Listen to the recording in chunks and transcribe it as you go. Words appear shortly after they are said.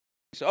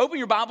So open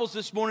your Bibles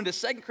this morning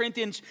to 2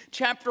 Corinthians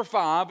chapter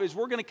 5 as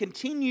we're going to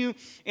continue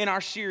in our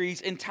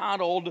series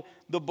entitled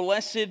The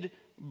Blessed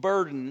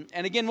Burden.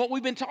 And again, what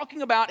we've been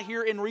talking about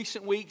here in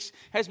recent weeks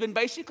has been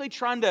basically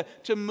trying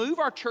to move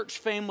our church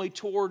family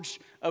towards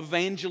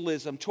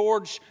evangelism,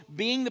 towards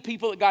being the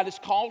people that God has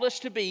called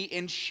us to be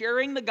and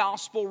sharing the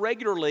gospel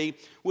regularly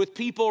with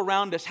people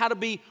around us, how to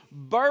be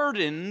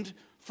burdened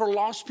for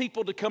lost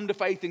people to come to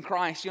faith in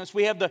Christ. So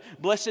we have the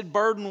Blessed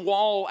Burden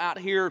wall out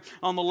here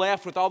on the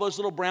left with all those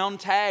little brown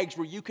tags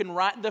where you can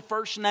write the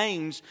first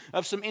names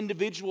of some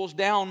individuals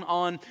down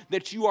on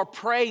that you are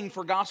praying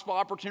for gospel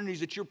opportunities,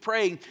 that you're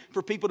praying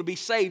for people to be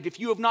saved. If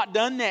you have not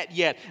done that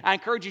yet, I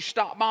encourage you to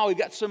stop by. We've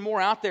got some more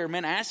out there.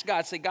 Man, ask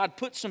God, say, God,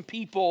 put some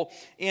people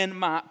in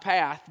my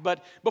path.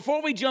 But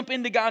before we jump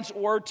into God's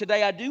Word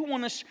today, I do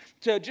want us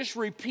to just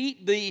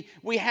repeat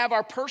we have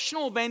our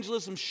personal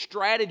evangelism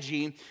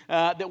strategy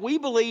that we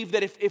believe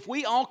that if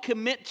we all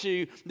commit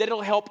to, that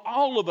it'll help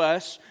all of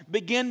us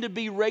begin to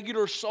be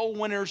regular soul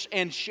winners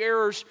and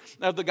sharers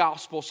of the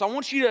gospel. So I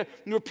want you to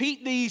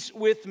repeat these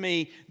with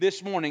me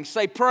this morning.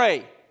 Say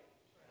pray.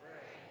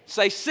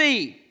 Say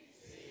see.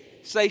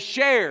 Say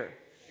share.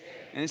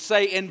 And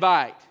say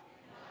invite.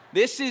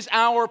 This is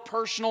our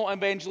personal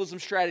evangelism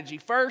strategy.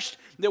 First,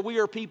 that we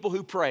are people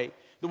who pray.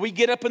 That we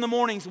get up in the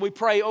mornings and we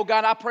pray, oh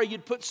God, I pray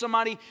you'd put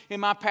somebody in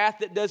my path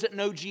that doesn't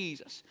know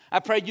Jesus. I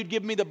pray you'd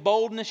give me the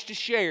boldness to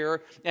share,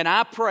 and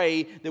I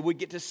pray that we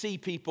get to see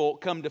people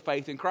come to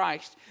faith in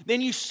Christ. Then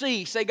you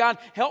see, say, God,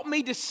 help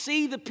me to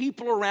see the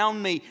people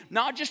around me,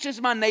 not just as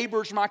my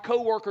neighbors, my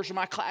coworkers, or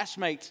my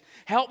classmates.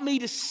 Help me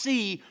to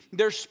see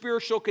their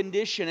spiritual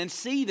condition and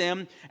see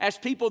them as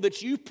people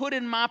that you've put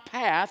in my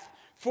path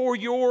for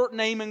your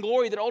name and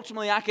glory, that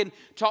ultimately I can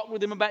talk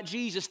with them about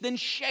Jesus. Then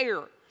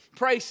share.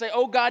 Pray, say,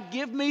 oh God,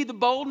 give me the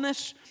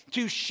boldness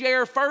to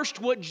share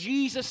first what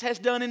Jesus has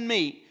done in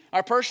me.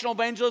 Our personal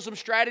evangelism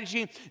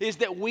strategy is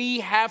that we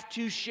have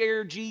to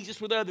share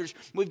Jesus with others.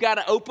 We've got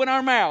to open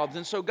our mouths.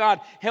 And so God,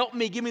 help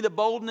me, give me the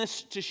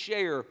boldness to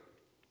share.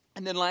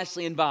 And then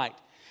lastly, invite.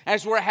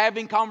 As we're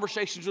having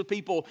conversations with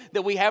people,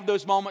 that we have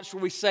those moments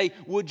where we say,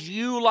 would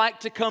you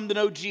like to come to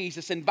know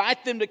Jesus?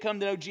 Invite them to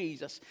come to know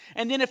Jesus.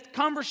 And then if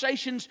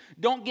conversations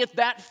don't get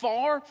that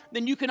far,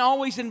 then you can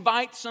always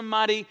invite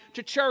somebody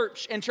to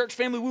church. And church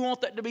family, we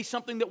want that to be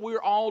something that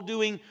we're all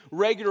doing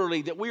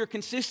regularly, that we are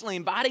consistently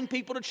inviting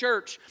people to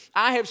church.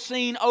 I have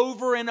seen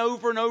over and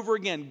over and over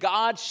again,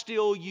 God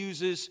still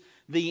uses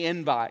the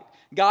invite.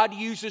 God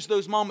uses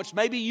those moments.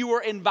 Maybe you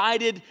were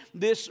invited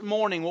this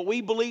morning. What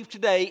we believe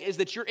today is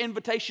that your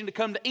invitation to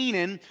come to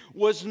Enon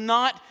was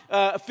not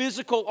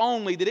physical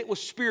only, that it was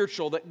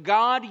spiritual, that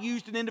God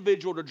used an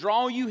individual to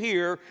draw you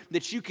here,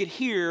 that you could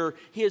hear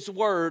His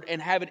Word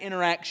and have an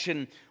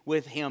interaction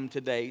with Him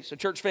today. So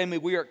church family,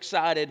 we are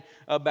excited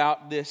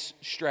about this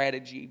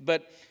strategy.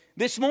 But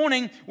this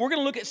morning, we're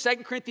going to look at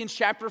 2 Corinthians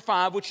chapter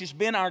 5, which has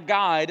been our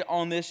guide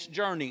on this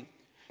journey.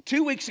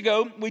 2 weeks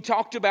ago, we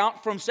talked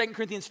about from 2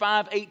 Corinthians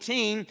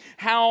 5:18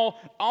 how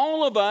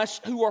all of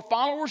us who are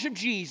followers of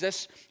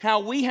Jesus, how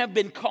we have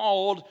been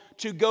called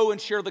to go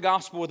and share the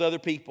gospel with other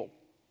people.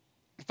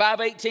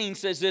 5:18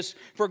 says this,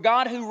 for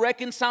God who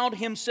reconciled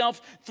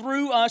Himself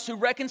through us, who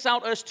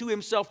reconciled us to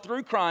Himself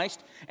through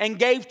Christ, and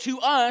gave to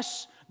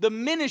us the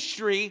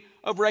ministry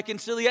of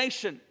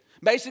reconciliation.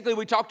 Basically,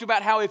 we talked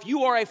about how if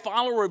you are a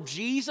follower of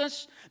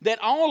Jesus, that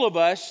all of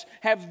us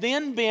have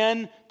then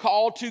been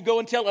called to go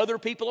and tell other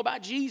people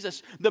about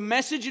Jesus. The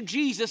message of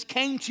Jesus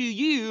came to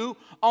you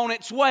on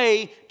its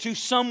way to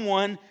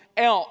someone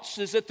else.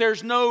 Is that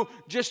there's no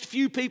just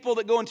few people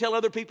that go and tell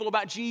other people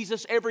about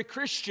Jesus. Every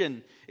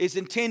Christian is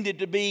intended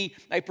to be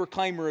a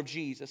proclaimer of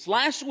Jesus.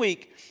 Last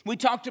week, we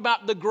talked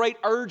about the great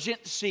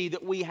urgency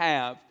that we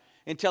have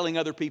in telling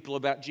other people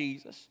about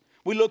Jesus.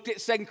 We looked at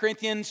 2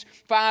 Corinthians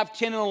 5,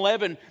 10, and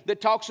 11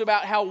 that talks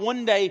about how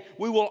one day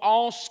we will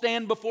all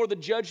stand before the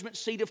judgment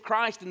seat of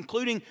Christ,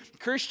 including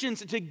Christians,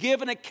 to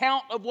give an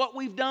account of what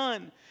we've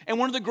done. And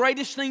one of the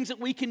greatest things that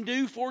we can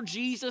do for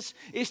Jesus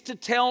is to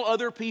tell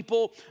other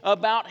people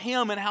about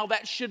Him and how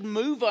that should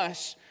move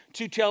us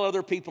to tell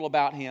other people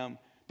about Him.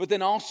 But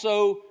then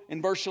also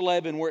in verse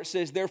 11 where it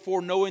says,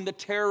 therefore knowing the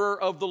terror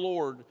of the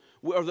Lord,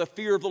 or the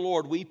fear of the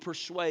Lord, we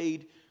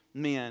persuade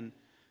men.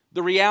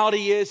 The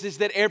reality is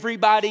that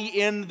everybody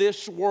in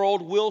this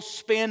world will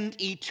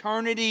spend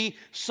eternity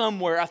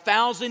somewhere.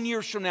 1,000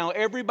 years from now,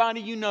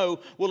 everybody you know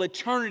will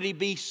eternity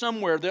be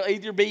somewhere. They'll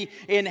either be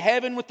in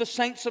heaven with the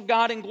saints of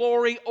God in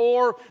glory,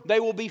 or they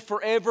will be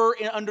forever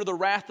under the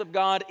wrath of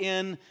God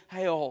in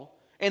hell.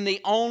 And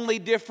the only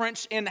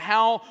difference in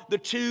how the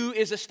two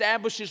is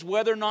established is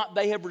whether or not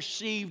they have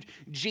received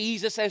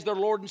Jesus as their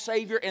Lord and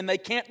Savior. And they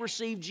can't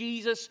receive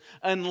Jesus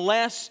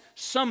unless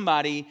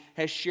somebody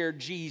has shared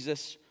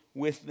Jesus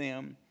with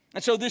them.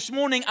 And so this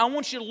morning, I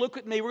want you to look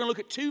at me. We're going to look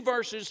at two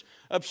verses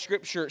of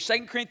Scripture.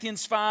 2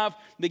 Corinthians 5,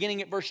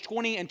 beginning at verse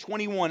 20 and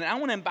 21. And I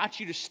want to invite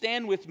you to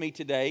stand with me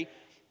today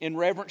in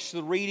reverence to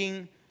the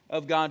reading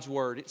of God's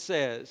Word. It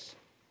says,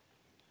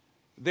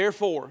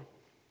 therefore,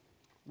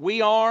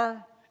 we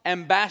are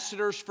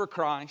ambassadors for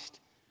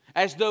Christ,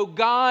 as though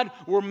God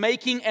were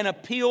making an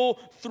appeal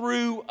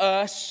through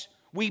us,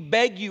 we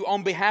beg you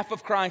on behalf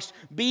of Christ,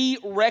 be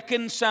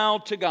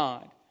reconciled to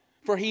God.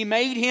 For He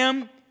made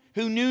Him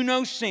who knew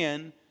no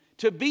sin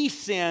to be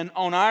sin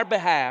on our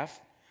behalf,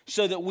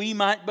 so that we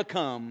might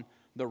become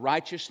the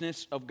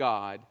righteousness of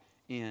God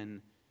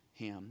in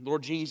Him.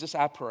 Lord Jesus,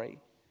 I pray,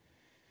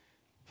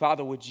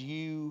 Father, would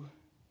you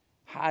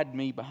hide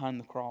me behind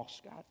the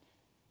cross, God?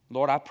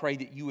 Lord, I pray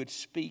that you would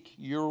speak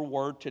your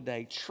word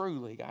today.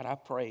 Truly, God, I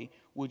pray,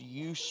 would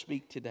you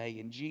speak today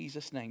in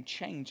Jesus' name?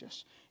 Change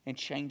us and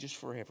change us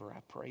forever,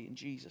 I pray in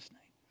Jesus'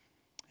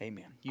 name.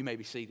 Amen. You may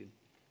be seated.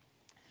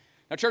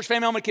 Now, church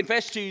family, I'm going to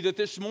confess to you that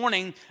this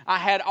morning I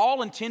had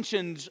all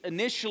intentions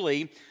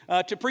initially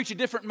to preach a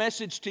different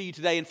message to you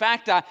today. In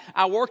fact,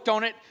 I worked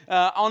on it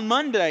on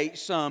Monday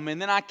some,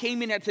 and then I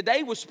came in and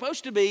today was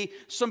supposed to be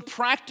some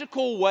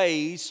practical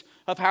ways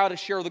of how to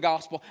share the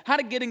gospel, how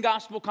to get in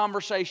gospel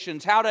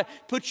conversations, how to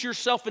put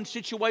yourself in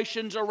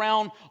situations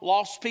around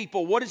lost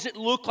people. What does it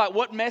look like?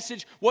 What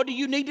message? What do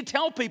you need to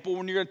tell people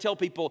when you're going to tell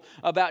people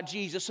about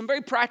Jesus? Some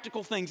very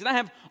practical things. And I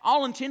have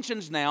all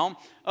intentions now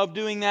of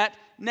doing that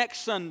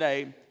next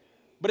Sunday.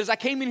 But as I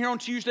came in here on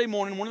Tuesday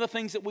morning, one of the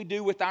things that we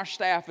do with our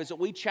staff is that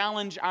we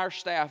challenge our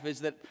staff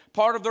is that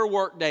part of their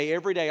work day,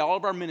 every day, all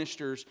of our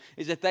ministers,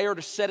 is that they are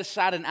to set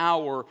aside an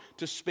hour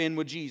to spend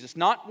with Jesus.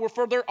 Not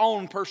for their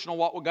own personal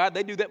walk with God.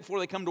 They do that before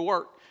they come to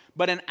work.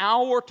 But an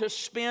hour to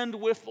spend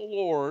with the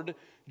Lord,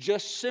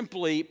 just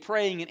simply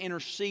praying and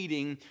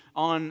interceding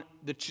on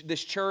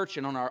this church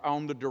and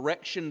on the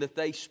direction that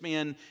they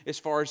spend as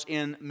far as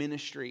in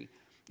ministry.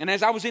 And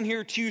as I was in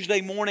here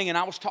Tuesday morning and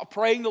I was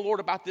praying the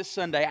Lord about this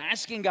Sunday,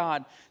 asking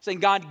God, saying,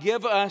 God,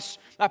 give us,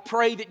 I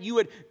pray that you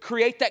would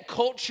create that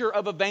culture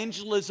of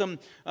evangelism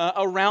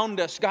around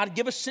us. God,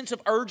 give us a sense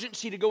of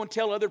urgency to go and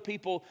tell other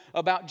people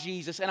about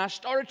Jesus. And I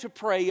started to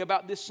pray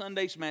about this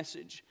Sunday's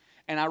message.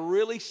 And I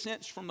really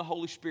sensed from the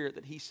Holy Spirit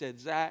that He said,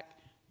 Zach,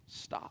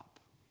 stop.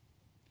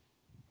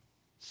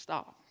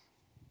 Stop.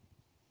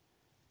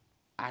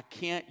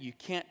 You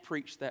can't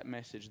preach that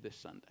message this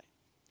Sunday.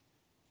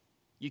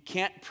 You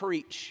can't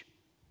preach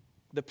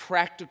the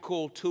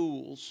practical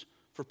tools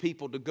for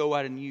people to go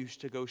out and use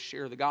to go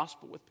share the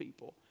gospel with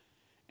people.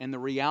 And the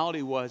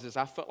reality was,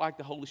 I felt like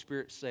the Holy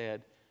Spirit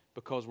said,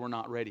 because we're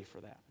not ready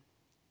for that.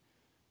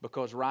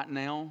 Because right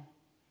now,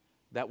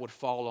 that would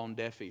fall on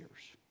deaf ears.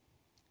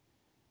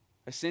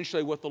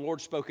 Essentially, what the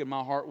Lord spoke in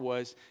my heart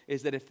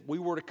is that if we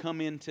were to come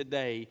in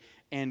today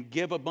and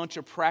give a bunch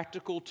of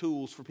practical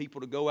tools for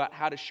people to go out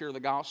how to share the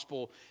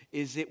gospel,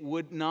 it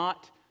would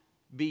not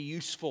be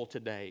useful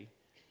today.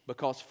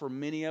 Because for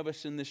many of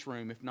us in this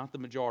room, if not the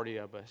majority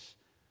of us,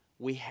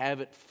 we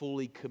haven't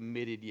fully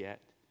committed yet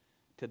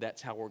to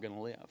that's how we're going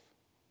to live.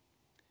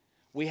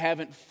 We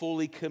haven't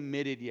fully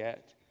committed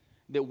yet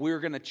that we're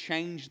going to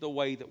change the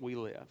way that we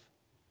live.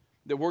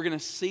 That we're going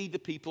to see the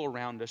people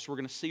around us. We're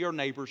going to see our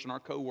neighbors and our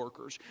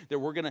coworkers. That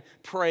we're going to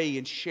pray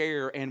and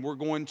share, and we're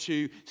going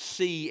to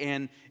see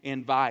and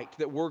invite.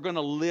 That we're going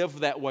to live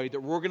that way.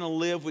 That we're going to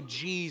live with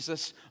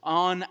Jesus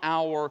on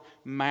our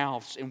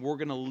mouths, and we're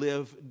going to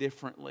live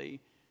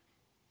differently.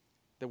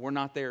 That we're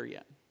not there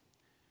yet.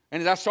 And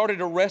as I started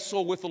to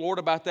wrestle with the Lord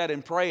about that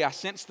and pray, I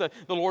sensed the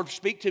Lord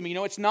speak to me.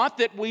 It's not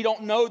that we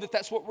don't know that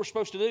that's what we're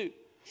supposed to do.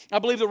 I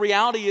believe the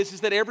reality is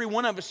that every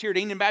one of us here at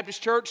Eden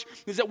Baptist Church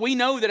is that we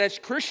know that as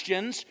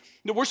Christians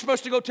that we're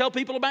supposed to go tell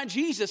people about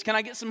Jesus. Can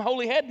I get some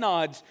holy head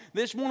nods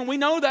this morning? We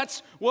know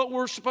that's what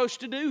we're supposed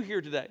to do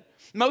here today.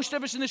 Most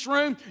of us in this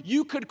room,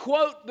 you could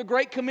quote the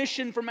Great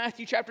Commission from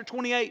Matthew chapter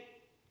 28.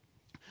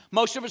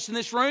 Most of us in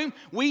this room,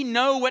 we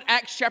know what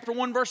Acts chapter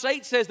 1 verse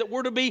 8 says, that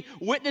we're to be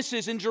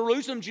witnesses in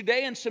Jerusalem,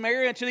 Judea, and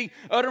Samaria, and to the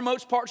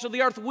uttermost parts of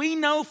the earth. We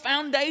know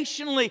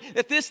foundationally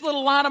that this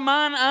little light of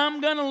mine,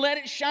 I'm going to let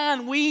it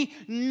shine. We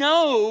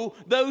know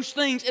those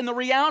things. And the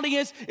reality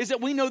is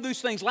that we know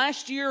those things.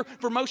 Last year,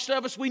 for most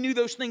of us, we knew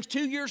those things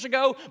 2 years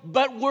ago,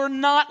 but we're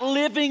not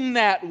living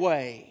that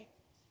way.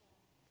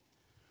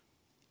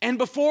 And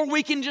before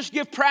we can just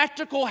give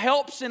practical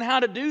helps in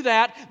how to do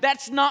that,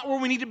 that's not where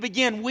we need to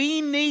begin.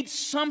 We need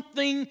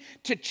something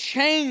to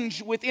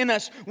change within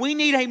us. We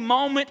need a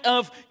moment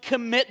of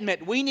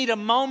commitment. We need a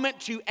moment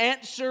to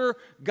answer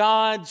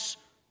God's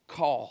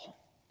call.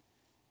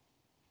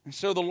 And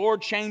so the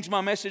Lord changed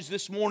my message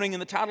this morning,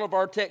 and the title of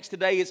our text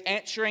today is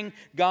Answering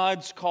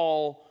God's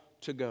Call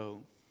to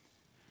Go.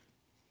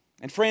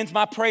 And friends,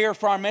 my prayer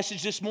for our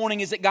message this morning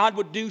is that God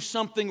would do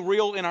something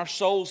real in our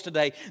souls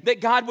today. That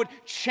God would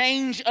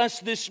change us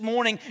this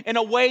morning in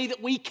a way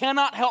that we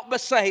cannot help but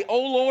say,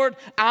 oh Lord,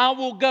 I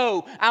will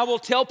go. I will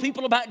tell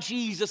people about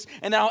Jesus,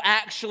 and I'll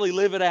actually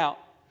live it out.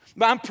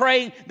 But I'm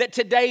praying that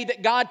today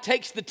that God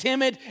takes the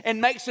timid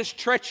and makes us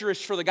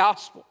treacherous for the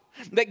gospel.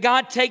 That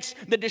God takes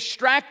the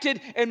distracted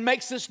and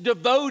makes us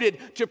devoted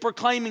to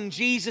proclaiming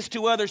Jesus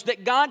to others.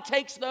 That God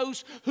takes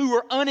those who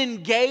are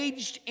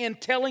unengaged in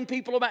telling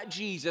people about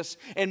Jesus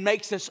and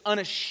makes us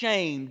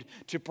unashamed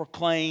to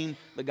proclaim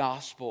the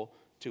gospel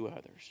to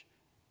others.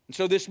 And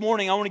so this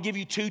morning, I want to give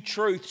you two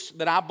truths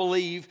that I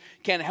believe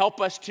can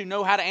help us to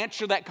know how to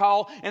answer that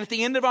call. And at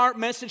the end of our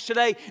message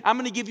today, I'm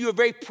going to give you a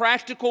very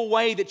practical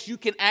way that you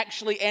can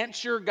actually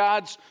answer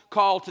God's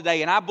call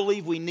today. And I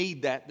believe we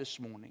need that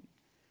this morning.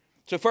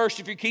 So first,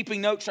 if you're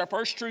keeping notes, our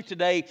first truth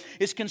today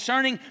is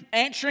concerning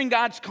answering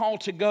God's call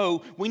to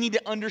go. We need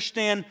to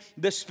understand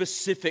the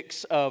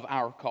specifics of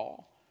our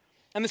call.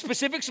 And the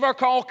specifics of our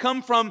call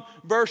come from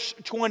verse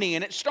 20.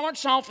 And it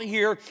starts off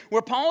here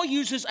where Paul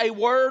uses a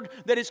word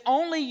that is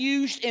only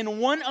used in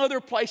one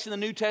other place in the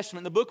New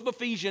Testament, the book of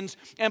Ephesians.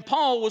 And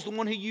Paul was the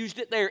one who used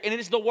it there. And it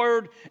is the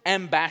word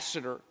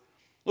ambassador.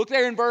 Look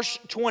there in verse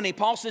 20.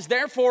 Paul says,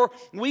 therefore,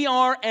 we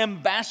are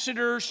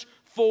ambassadors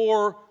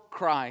for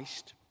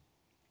Christ.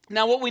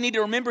 Now, what we need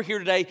to remember here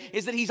today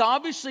is that he's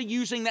obviously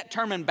using that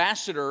term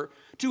ambassador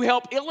to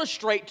help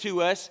illustrate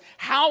to us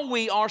how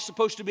we are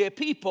supposed to be a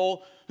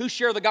people who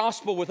share the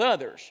gospel with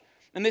others.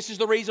 And this is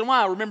the reason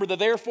why. Remember the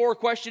therefore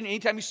question.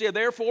 Anytime you see a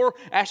therefore,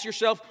 ask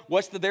yourself,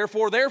 what's the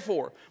therefore?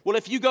 Well,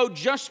 if you go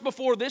just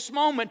before this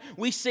moment,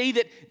 we see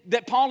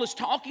that Paul is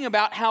talking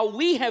about how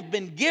we have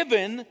been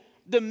given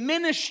the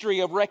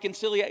ministry of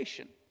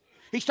reconciliation.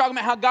 He's talking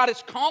about how God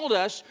has called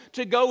us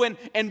to go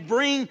and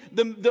bring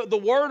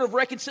the word of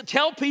reconciliation,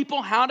 tell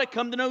people how to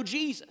come to know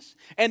Jesus.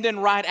 And then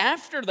right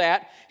after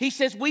that, he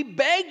says, we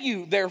beg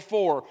you,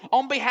 therefore,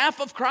 on behalf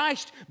of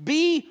Christ,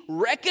 be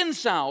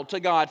reconciled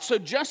to God. So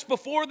just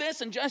before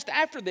this and just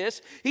after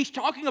this, he's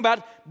talking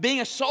about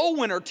being a soul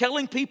winner,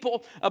 telling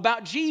people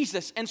about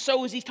Jesus. And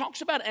so as he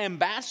talks about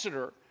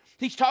ambassador,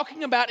 he's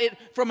talking about it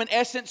from an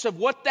essence of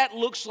what that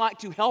looks like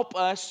to help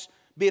us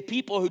be a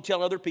people who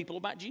tell other people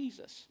about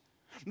Jesus.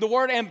 The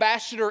word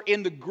ambassador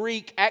in the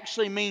Greek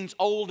actually means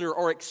older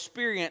or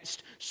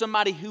experienced,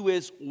 somebody who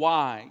is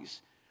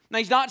wise. Now,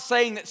 he's not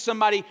saying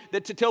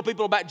that to tell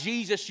people about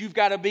Jesus, you've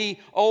got to be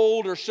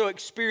old or so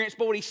experienced.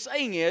 But what he's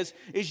saying is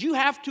you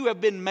have to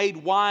have been made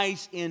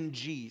wise in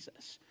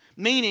Jesus.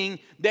 Meaning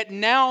that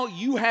now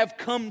you have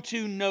come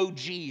to know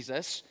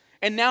Jesus,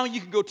 and now you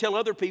can go tell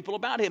other people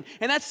about him.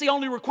 And that's the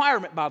only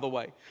requirement, by the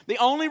way. The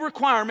only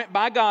requirement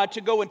by God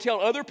to go and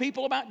tell other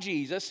people about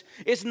Jesus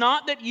is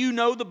not that you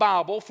know the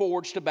Bible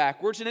forwards to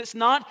backwards, and it's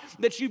not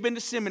that you've been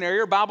to seminary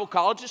or Bible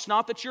college. It's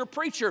not that you're a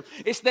preacher.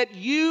 It's that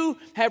you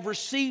have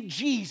received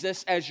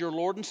Jesus as your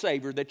Lord and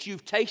Savior, that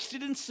you've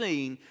tasted and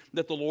seen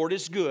that the Lord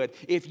is good.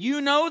 If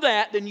you know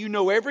that, then you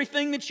know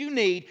everything that you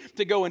need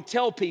to go and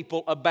tell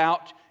people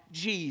about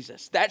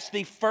Jesus. That's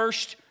the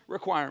first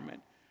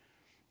requirement.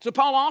 So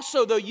Paul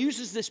also, though,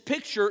 uses this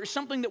picture,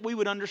 something that we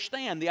would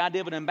understand, the idea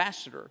of an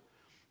ambassador.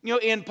 You know,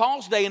 in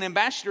Paul's day, an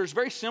ambassador is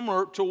very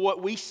similar to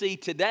what we see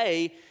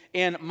today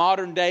in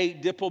modern-day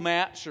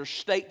diplomats or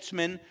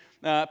statesmen,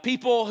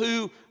 people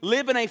who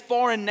live in a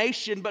foreign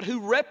nation but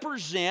who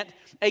represent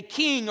a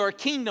king or a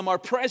kingdom or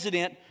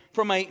president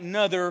from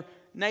another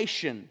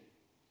nation.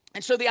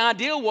 And so the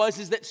idea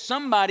is that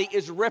somebody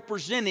is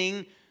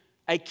representing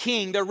a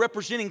king. They're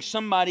representing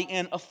somebody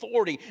in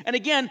authority. And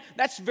again,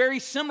 that's very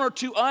similar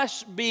to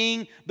us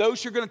being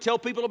those who are going to tell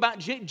people about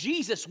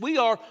Jesus. We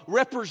are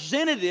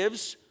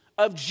representatives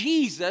of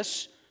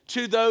Jesus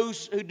to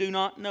those who do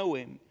not know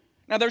him.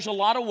 Now, there's a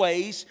lot of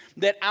ways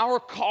that our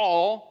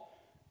call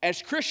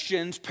as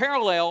Christians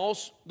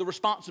parallels the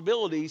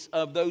responsibilities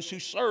of those who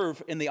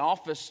serve in the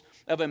office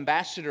of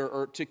ambassador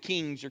or to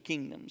kings or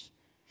kingdoms.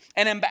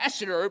 An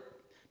ambassador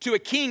to a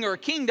king or a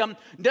kingdom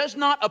does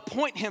not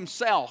appoint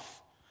himself,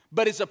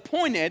 but is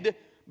appointed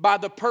by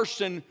the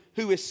person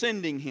who is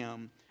sending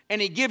him.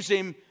 And he gives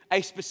him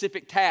a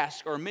specific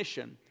task or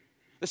mission.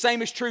 The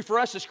same is true for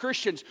us as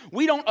Christians.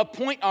 We don't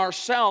appoint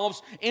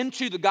ourselves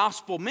into the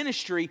gospel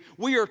ministry.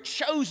 We are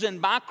chosen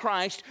by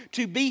Christ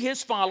to be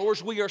his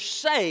followers. We are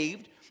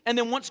saved. And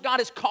then once God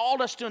has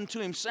called us unto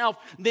himself,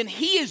 then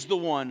he is the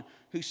one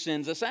who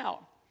sends us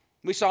out.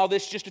 We saw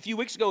this just a few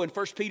weeks ago in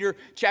 1 Peter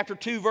chapter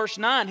 2, verse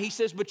 9. He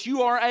says, but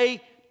you are a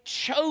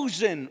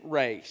chosen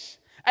race,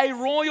 a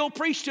royal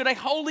priesthood, a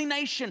holy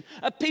nation,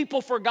 a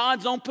people for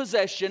God's own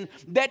possession,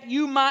 that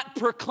you might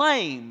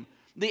proclaim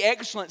the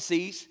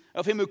excellencies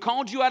of him who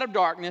called you out of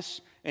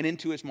darkness and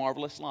into his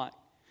marvelous light.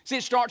 See,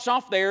 it starts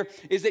off there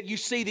is that you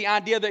see the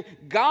idea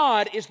that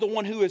God is the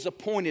one who has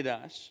appointed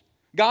us.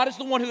 God is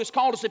the one who has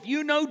called us. If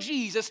you know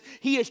Jesus,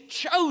 he has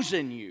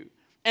chosen you.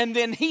 And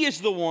then he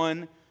is the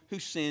one who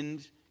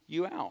sends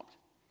you out.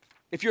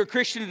 If you're a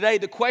Christian today,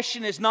 the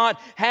question is not,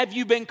 have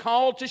you been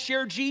called to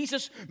share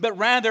Jesus? But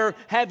rather,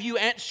 have you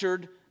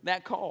answered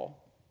that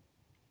call?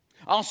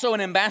 Also,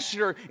 an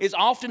ambassador is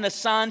often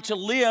assigned to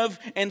live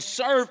and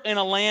serve in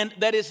a land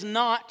that is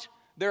not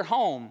their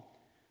home.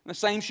 The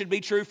same should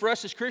be true for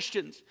us as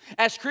Christians.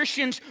 As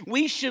Christians,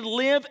 we should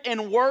live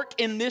and work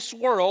in this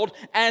world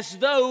as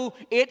though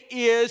it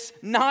is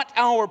not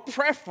our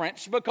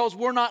preference, because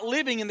we're not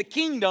living in the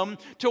kingdom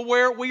to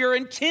where we are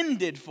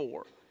intended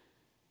for.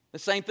 The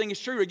same thing is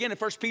true again in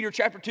 1 Peter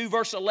chapter 2,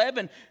 verse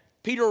 11.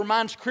 Peter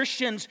reminds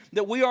Christians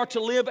that we are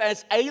to live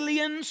as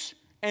aliens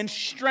and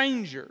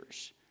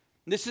strangers.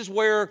 This is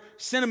where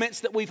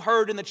sentiments that we've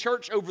heard in the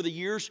church over the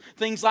years,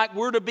 things like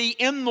we're to be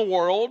in the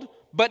world,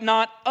 but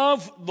not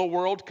of the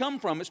world, come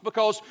from. It's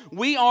because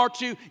we are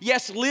to,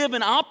 yes, live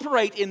and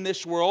operate in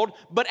this world,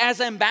 but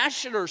as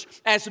ambassadors,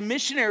 as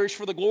missionaries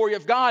for the glory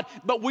of God,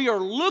 but we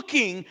are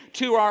looking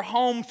to our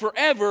home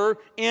forever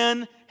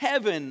in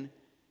heaven.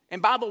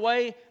 And by the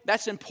way,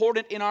 that's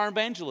important in our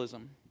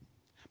evangelism.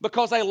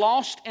 Because a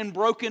lost and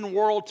broken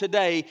world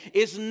today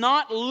is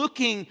not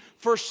looking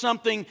for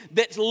something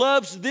that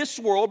loves this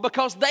world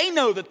because they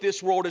know that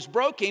this world is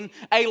broken.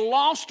 A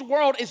lost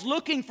world is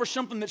looking for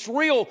something that's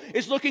real,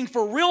 is looking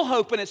for real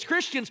hope. And as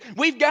Christians,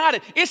 we've got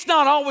it. It's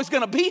not always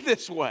going to be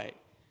this way.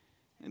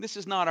 And this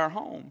is not our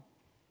home.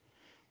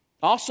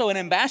 Also, an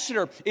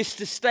ambassador is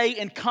to stay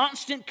in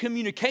constant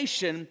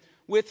communication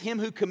with him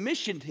who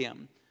commissioned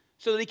him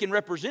so that he can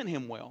represent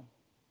him well.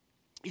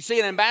 You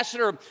see, an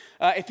ambassador,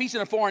 if he's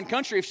in a foreign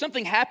country, if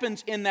something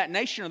happens in that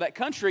nation or that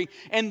country,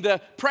 and the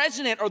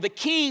president or the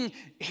king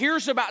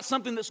hears about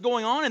something that's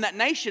going on in that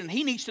nation,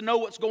 he needs to know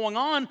what's going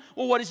on.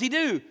 Well, what does he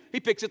do? He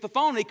picks up the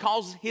phone and he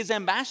calls his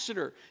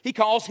ambassador. He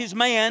calls his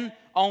man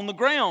on the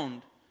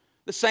ground.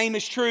 The same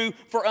is true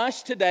for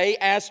us today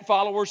as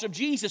followers of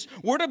Jesus.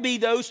 We're to be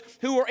those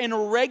who are in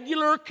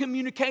regular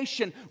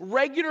communication,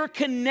 regular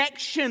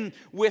connection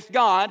with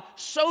God,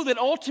 so that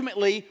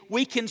ultimately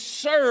we can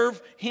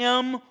serve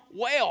Him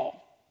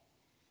well.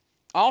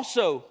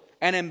 Also,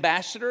 an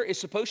ambassador is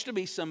supposed to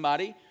be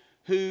somebody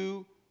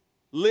who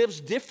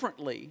lives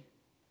differently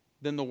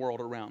than the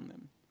world around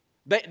them.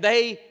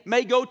 They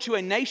may go to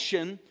a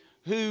nation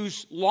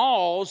whose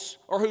laws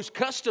or whose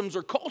customs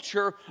or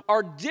culture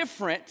are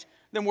different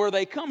than where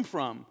they come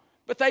from.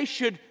 But they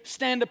should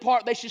stand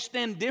apart. They should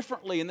stand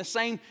differently. And the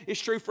same is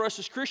true for us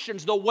as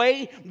Christians. The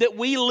way that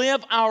we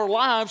live our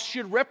lives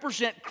should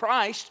represent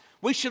Christ.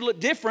 We should look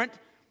different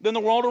than the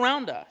world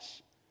around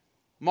us.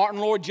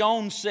 Martin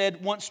Lloyd-Jones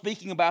said, once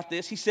speaking about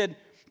this, he said,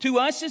 "To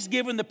us is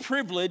given the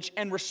privilege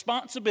and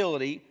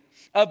responsibility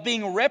of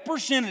being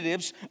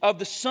representatives of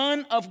the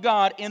Son of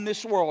God in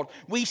this world.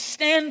 We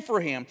stand for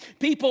Him.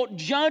 People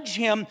judge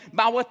Him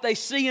by what they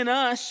see in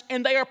us,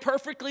 and they are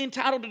perfectly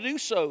entitled to do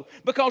so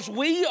because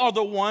we are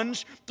the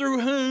ones through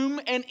whom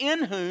and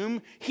in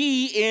whom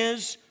He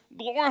is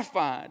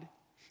glorified."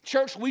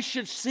 Church, we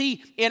should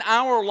see in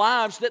our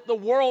lives that the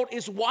world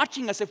is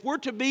watching us. If we're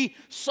to be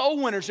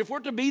soul winners, if we're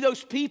to be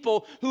those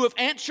people who have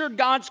answered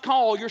God's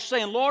call, you're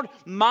saying, "Lord,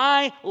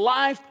 my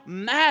life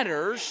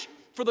matters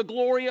for the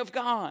glory of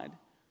God."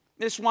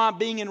 That's why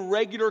being in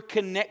regular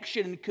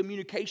connection and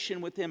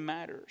communication with Him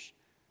matters.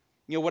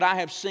 You know, what I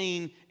have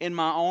seen in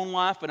my own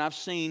life and I've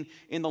seen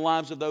in the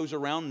lives of those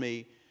around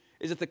me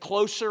is that the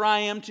closer I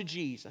am to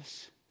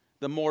Jesus,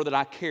 the more that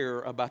I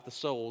care about the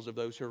souls of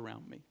those who are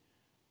around me.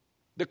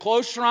 The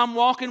closer I'm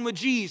walking with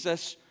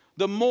Jesus,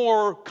 the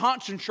more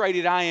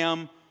concentrated I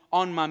am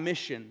on my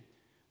mission.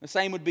 The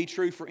same would be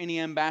true for any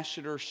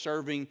ambassador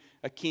serving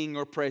a king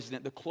or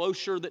president. The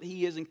closer that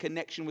he is in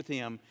connection with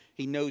Him,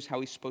 he knows how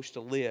he's supposed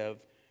to live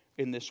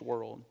in this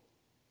world.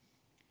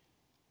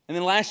 And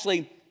then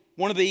lastly,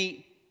 one of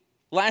the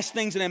last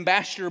things an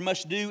ambassador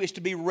must do is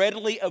to be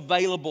readily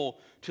available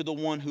to the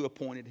one who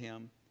appointed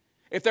him.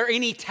 If there are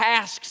any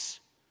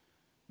tasks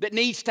that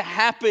needs to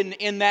happen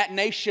in that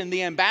nation,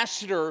 the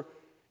ambassador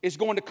is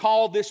going to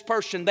call this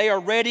person. They are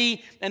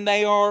ready and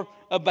they are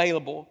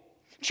available.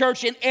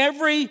 Church, in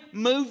every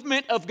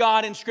movement of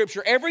God in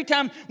Scripture, every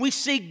time we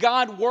see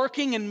God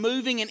working and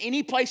moving in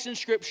any place in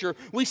Scripture,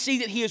 we see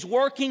that He is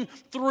working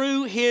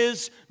through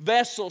His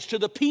vessels, to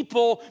the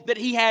people that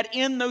He had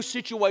in those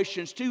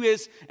situations, to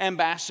His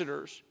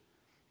ambassadors.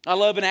 I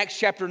love in Acts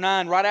chapter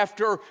 9, right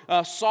after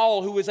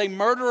Saul, who is a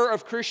murderer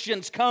of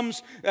Christians,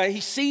 comes, he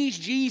sees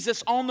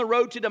Jesus on the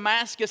road to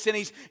Damascus, and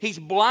he's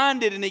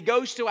blinded, and he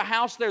goes to a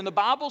house there. And the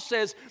Bible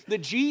says that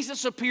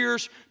Jesus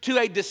appears to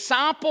a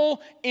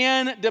disciple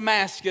in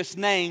Damascus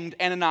named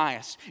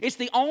Ananias. It's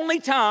the only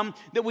time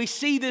that we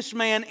see this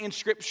man in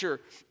Scripture.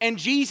 And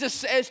Jesus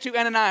says to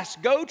Ananias,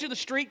 "Go to the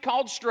street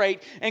called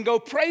Straight and go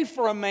pray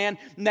for a man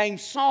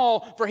named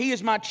Saul, for he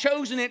is my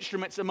chosen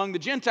instruments among the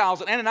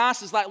Gentiles." And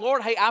Ananias is like,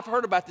 "Lord, hey, I've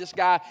heard about this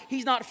guy.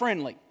 He's not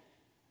friendly."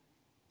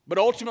 But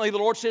ultimately the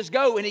Lord says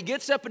go, and he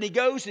gets up and he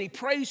goes and he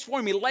prays for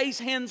him. He lays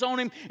hands on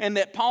him, and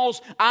that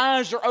Paul's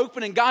eyes are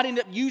open, and God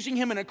ended up using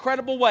him in an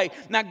incredible way.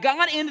 Now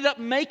God ended up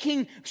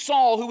making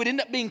Saul, who would end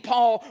up being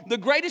Paul, the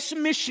greatest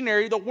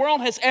missionary the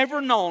world has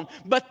ever known.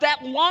 But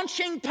that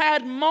launching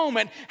pad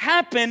moment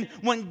happened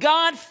when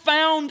God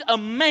found a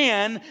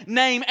man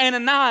named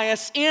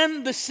Ananias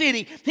in the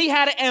city. He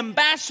had an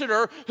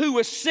ambassador who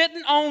was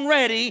sitting on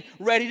ready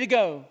to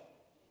go.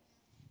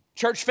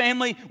 Church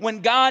family,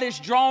 when God is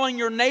drawing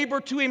your neighbor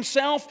to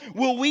Himself,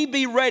 will we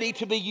be ready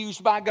to be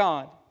used by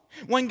God?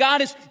 When God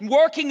is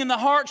working in the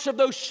hearts of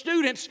those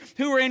students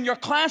who are in your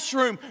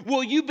classroom,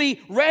 will you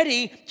be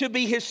ready to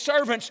be His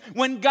servants?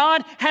 When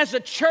God has a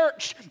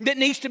church that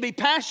needs to be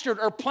pastored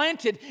or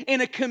planted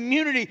in a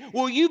community,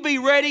 will you be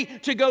ready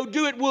to go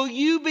do it? Will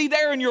you be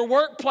there in your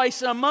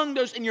workplace and among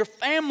those in your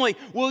family?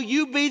 Will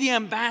you be the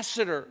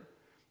ambassador?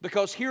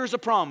 Because here's a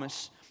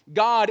promise.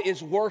 God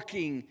is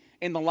working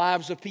in the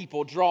lives of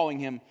people, drawing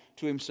him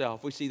to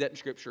himself. We see that in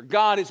Scripture.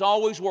 God is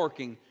always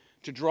working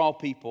to draw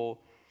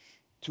people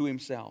to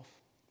himself.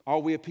 Are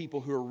we a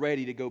people who are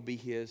ready to go be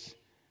his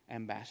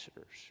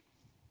ambassadors?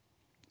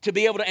 To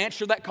be able to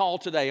answer that call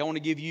today, I want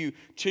to give you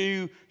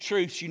 2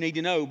 truths you need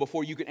to know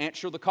before you can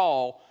answer the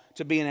call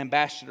to be an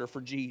ambassador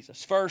for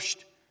Jesus.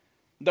 First,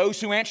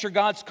 those who answer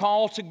God's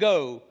call to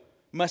go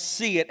must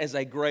see it as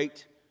a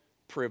great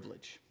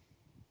privilege.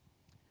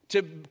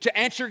 To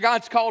answer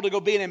God's call to go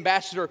be an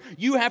ambassador,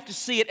 you have to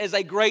see it as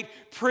a great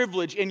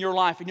privilege in your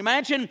life. And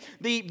imagine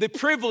the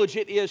privilege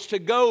it is to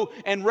go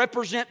and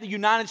represent the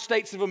United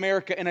States of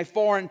America in a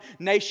foreign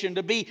nation,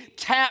 to be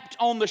tapped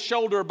on the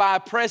shoulder by a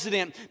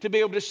president, to be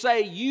able to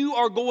say, you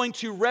are going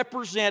to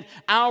represent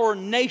our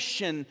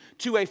nation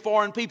to a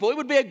foreign people. It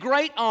would be a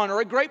great honor,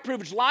 a great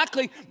privilege,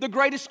 likely the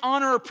greatest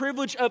honor or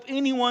privilege of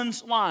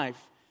anyone's life.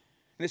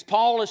 And as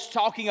Paul is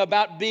talking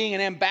about being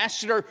an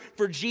ambassador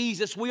for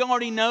Jesus, we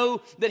already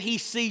know that he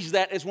sees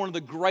that as one of the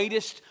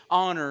greatest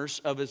honors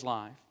of his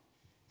life.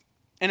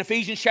 In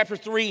Ephesians chapter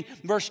 3,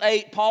 verse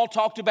 8, Paul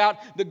talked about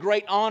the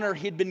great honor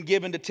he'd been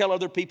given to tell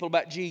other people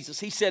about Jesus.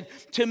 He said,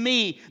 to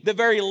me, the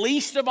very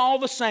least of all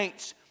the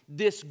saints,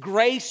 this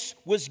grace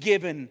was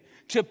given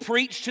to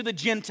preach to the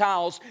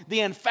Gentiles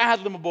the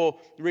unfathomable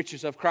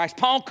riches of Christ.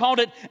 Paul called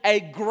it a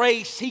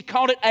grace. He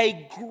called it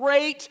a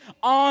great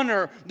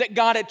honor that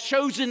God had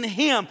chosen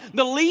him,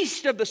 the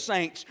least of the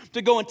saints,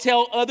 to go and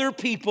tell other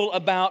people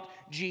about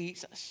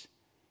Jesus.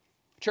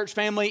 Church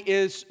family,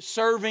 is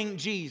serving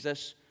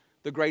Jesus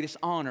the greatest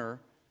honor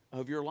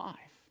of your life?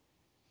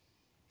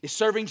 Is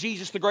serving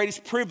Jesus the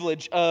greatest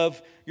privilege of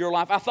your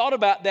life? I thought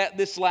about that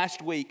this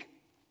last week.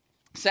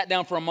 Sat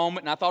down for a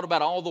moment and I thought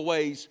about all the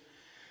ways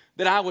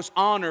that I was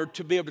honored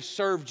to be able to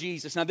serve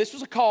Jesus. Now, this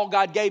was a call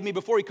God gave me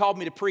before he called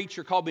me to preach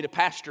or called me to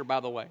pastor, by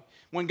the way.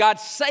 When God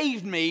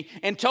saved me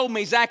and told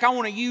me, Zach, I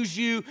want to use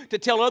you to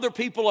tell other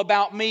people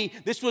about me,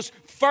 this was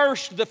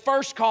the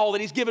first call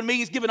that he's given me.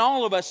 He's given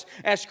all of us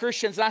as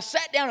Christians. And I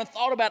sat down and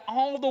thought about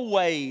all the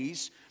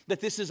ways that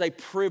this is a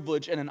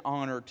privilege and an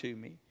honor to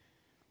me.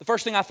 The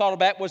first thing I thought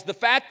about was the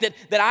fact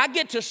that I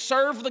get to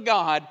serve the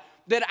God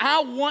that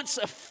I once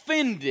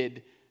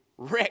offended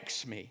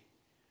wrecks me.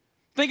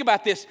 Think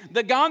about this.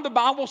 The God the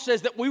Bible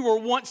says that we were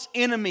once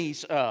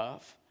enemies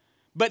of.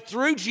 But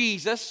through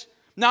Jesus,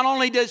 not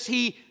only does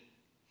he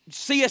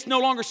no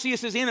longer see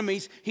us as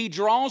enemies, he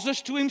draws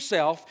us to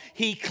himself.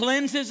 He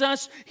cleanses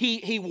us.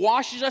 He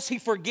washes us. He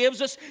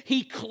forgives us.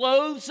 He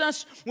clothes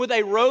us with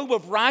a robe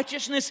of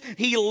righteousness.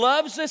 He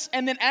loves us.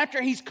 And then after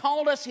he's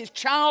called us his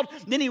child,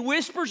 then he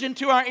whispers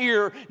into our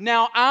ear,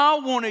 now I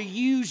want to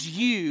use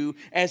you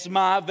as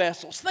my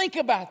vessels. Think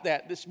about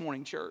that this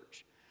morning,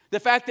 church. The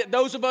fact that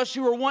those of us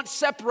who were once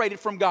separated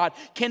from God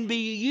can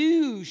be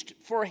used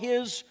for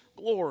his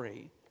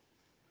glory.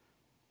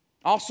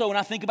 Also, when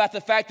I think about the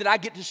fact that I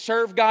get to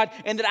serve God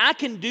and that I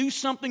can do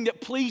something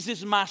that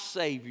pleases my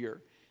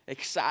Savior,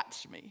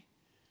 excites me.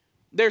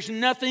 There's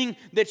nothing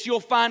that you'll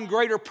find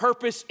greater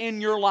purpose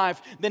in your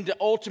life than to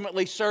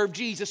ultimately serve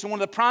Jesus. And one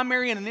of the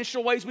primary and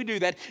initial ways we do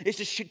that is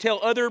to tell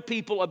other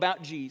people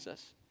about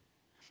Jesus.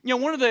 You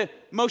know, one of the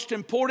most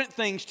important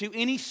things to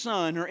any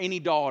son or any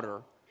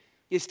daughter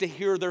is to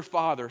hear their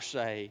father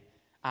say,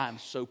 I'm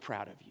so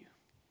proud of you.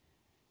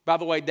 By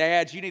the way,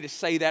 dads, you need to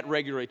say that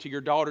regularly to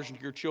your daughters and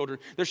to your children.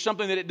 There's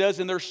something that it does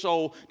in their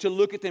soul to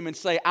look at them and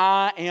say,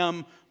 I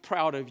am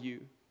proud of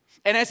you.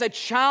 And as a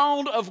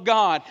child of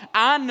God,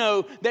 I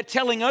know that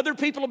telling other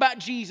people about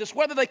Jesus,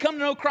 whether they come to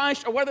know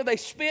Christ or whether they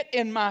spit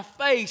in my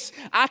face,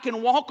 I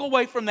can walk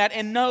away from that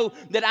and know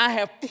that I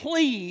have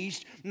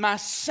pleased my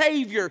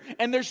Savior.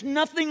 And there's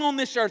nothing on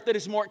this earth that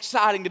is more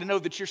exciting than to know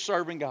that you're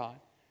serving God.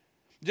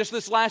 Just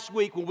this last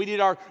week when we did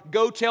our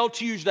Go Tell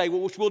Tuesday,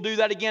 which we'll do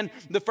that again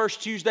the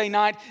first Tuesday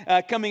night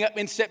coming up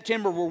in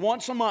September, where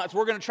once a month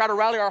we're going to try to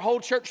rally our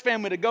whole church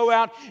family to go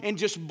out and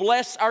just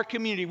bless our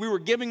community. We were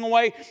giving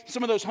away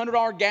some of those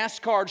 $100 gas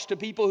cards to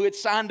people who had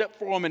signed up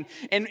for them.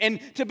 And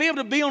to be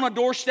able to be on a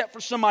doorstep for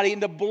somebody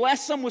and to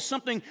bless them with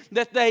something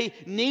that they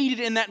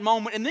needed in that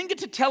moment and then get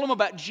to tell them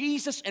about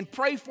Jesus and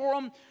pray for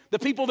them. The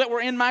people that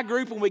were in my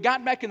group, when we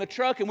got back in the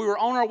truck and we were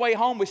on our way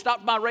home, we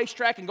stopped by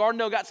Racetrack in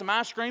Gardendale, got some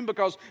ice cream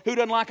because who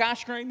doesn't like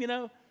ice cream, you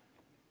know?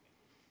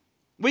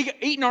 We got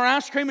eating our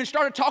ice cream and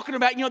started talking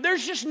about,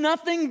 there's just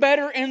nothing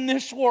better in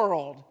this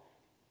world.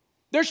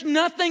 There's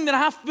nothing that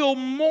I feel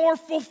more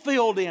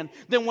fulfilled in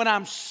than when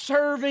I'm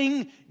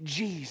serving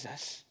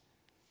Jesus.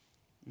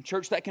 And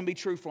church, that can be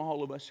true for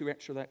all of us who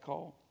answer that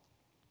call.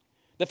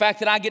 The fact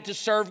that I get to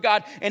serve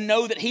God and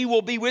know that he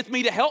will be with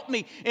me to help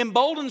me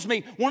emboldens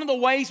me. One of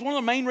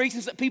the main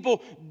reasons that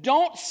people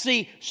don't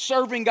see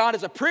serving God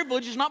as a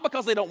privilege is not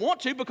because they don't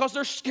want to, because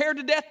they're scared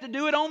to death to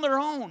do it on their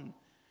own.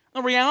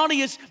 The reality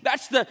is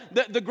that's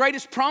the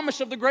greatest promise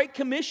of the Great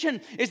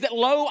Commission is that,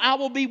 lo, I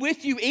will be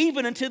with you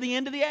even until the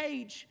end of the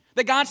age.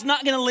 That God's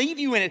not going to leave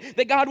you in it.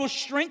 That God will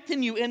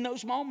strengthen you in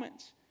those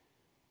moments.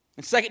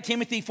 In 2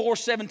 Timothy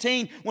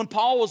 4:17, when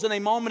Paul was in a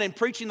moment in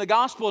preaching the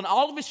gospel and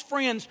all of his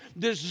friends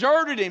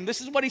deserted him, this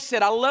is what he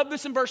said. I love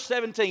this in verse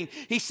 17.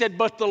 He said,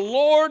 "But the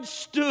Lord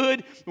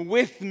stood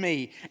with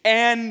me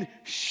and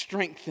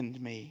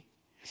strengthened me."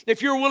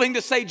 If you're willing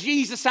to say,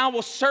 "Jesus, I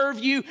will serve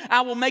you.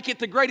 I will make it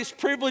the greatest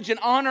privilege and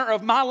honor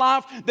of my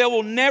life," there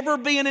will never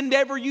be an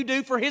endeavor you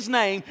do for His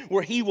name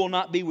where He will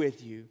not be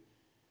with you.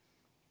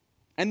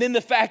 And then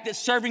the fact that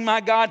serving my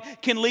God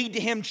can lead to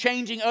Him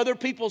changing other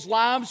people's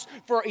lives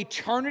for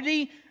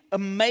eternity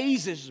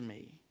amazes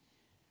me.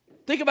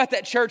 Think about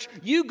that, church.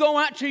 You go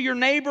out to your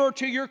neighbor or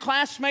to your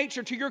classmates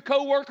or to your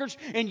coworkers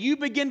and you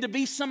begin to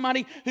be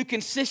somebody who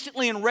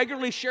consistently and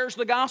regularly shares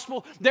the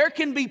gospel. There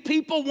can be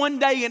people one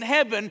day in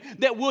heaven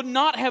that would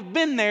not have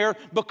been there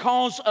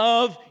because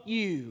of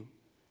you.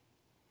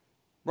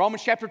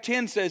 Romans chapter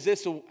 10 says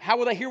this, so how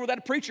will they hear without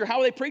a preacher? How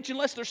will they preach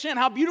unless they're sent?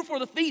 How beautiful are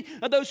the feet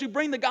of those who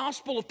bring the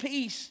gospel of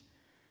peace.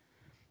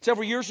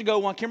 Several years ago,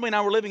 when Kimberly and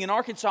I were living in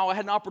Arkansas, I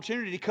had an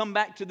opportunity to come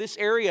back to this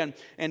area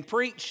and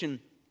preach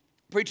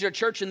at a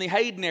church in the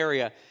Hayden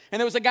area. And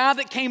there was a guy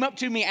that came up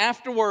to me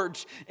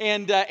afterwards,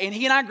 and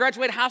he and I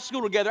graduated high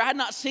school together. I had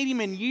not seen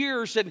him in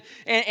years, and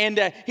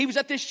he was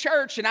at this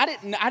church, and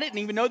I didn't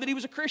even know that he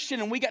was a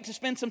Christian, and we got to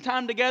spend some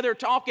time together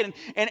talking,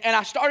 and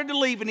I started to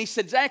leave, and he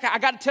said, "Zach, I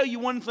got to tell you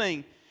one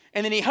thing."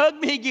 And then he hugged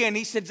me again.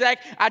 He said, "Zach,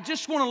 I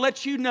just want to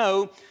let you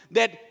know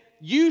that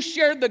you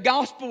shared the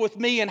gospel with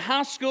me in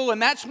high school, and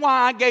that's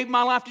why I gave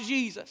my life to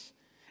Jesus."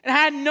 And I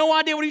had no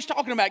idea what he was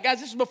talking about. Guys,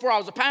 this is before I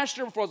was a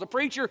pastor, before I was a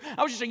preacher.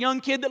 I was just a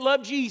young kid that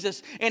loved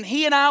Jesus. And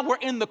he and I were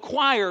in the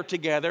choir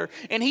together.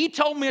 And he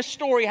told me a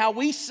story how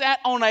we sat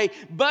on a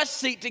bus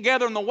seat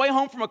together on the way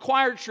home from a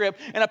choir trip.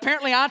 And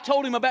apparently I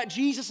told him about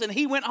Jesus, and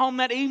he went home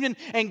that evening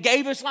and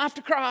gave his life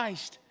to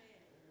Christ.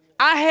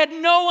 I had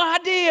no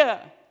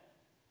idea.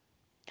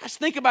 Guys,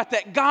 think about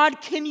that.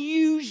 God can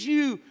use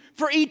you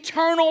for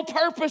eternal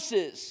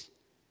purposes.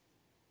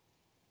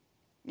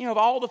 You know, of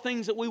all the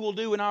things that we will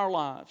do in our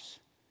lives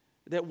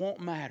that won't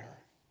matter,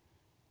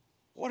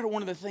 what are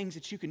one of the things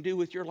that you can do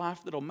with your life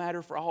that'll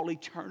matter for all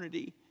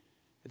eternity?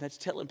 And that's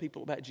telling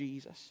people about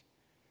Jesus.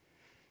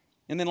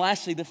 And then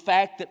lastly, the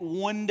fact that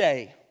one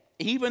day,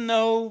 even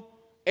though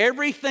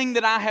everything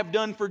that I have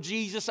done for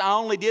Jesus, I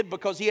only did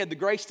because He had the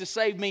grace to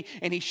save me,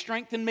 and He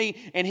strengthened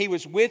me, and He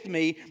was with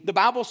me. The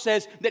Bible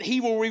says that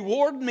He will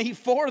reward me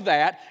for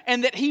that,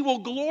 and that He will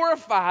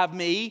glorify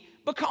me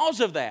because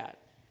of that.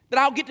 That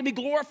I'll get to be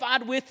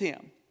glorified with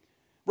Him.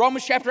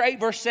 Romans chapter 8,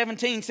 verse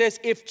 17 says,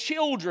 "If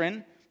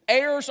children,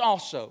 heirs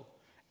also,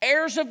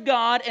 heirs of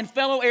God and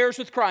fellow heirs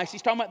with Christ."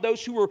 He's talking about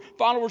those who were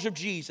followers of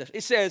Jesus.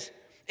 It says,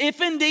 "If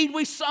indeed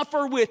we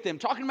suffer with Him,"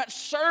 talking about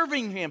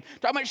serving Him,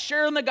 talking about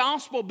sharing the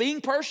gospel,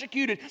 being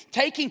persecuted,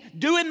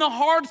 doing the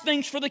hard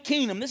things for the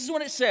kingdom. This is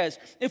what it says.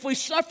 "If we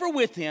suffer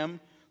with Him,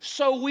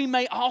 so we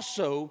may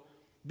also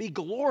be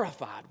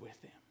glorified with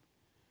Him."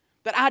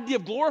 That idea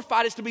of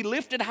glorified is to be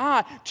lifted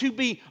high, to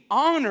be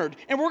honored.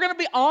 And we're going to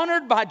be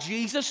honored by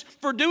Jesus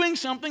for doing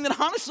something that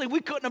honestly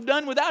we couldn't have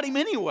done without Him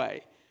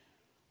anyway.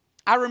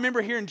 I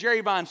remember hearing Jerry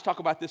Vines talk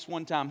about this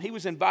one time. He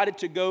was invited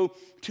to go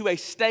to a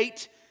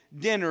state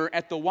dinner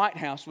at the White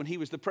House when he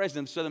was the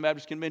president of the Southern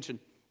Baptist Convention.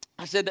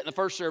 I said that in the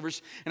first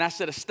service, and I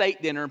said a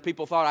state dinner, and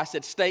people thought I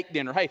said steak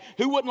dinner. Hey,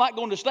 who wouldn't like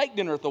going to steak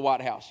dinner at the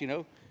White House, you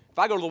know? If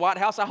I go to the White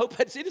House, I hope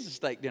it is a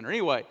steak dinner.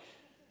 Anyway.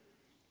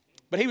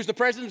 But he was the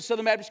president of the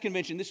Southern Baptist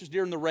Convention. This was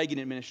during the Reagan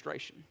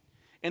administration.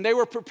 And they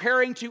were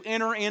preparing to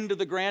enter into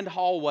the grand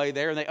hallway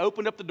there, and they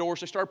opened up the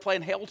doors. They started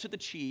playing Hail to the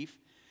Chief.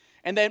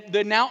 And then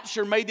the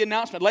announcer made the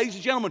announcement, "Ladies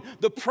and gentlemen,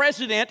 the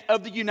President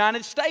of the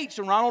United States,"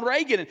 and Ronald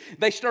Reagan. And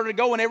they started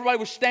going, everybody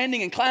was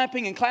standing and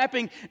clapping and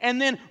clapping.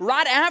 And then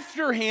right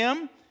after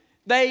him,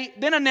 they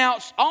then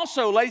announced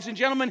also, "Ladies and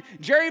gentlemen,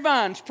 Jerry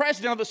Vines,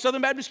 President of the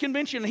Southern Baptist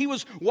Convention." And he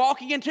was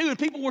walking in too, and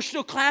people were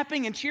still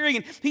clapping and cheering.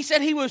 And he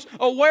said he was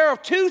aware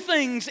of two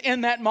things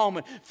in that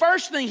moment.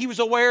 First thing he was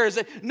aware is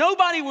that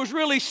nobody was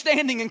really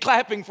standing and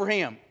clapping for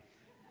him.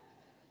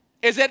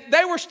 Is that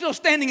they were still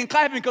standing and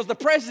clapping because the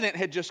president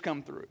had just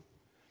come through.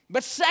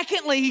 But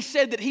secondly, he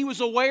said that he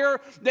was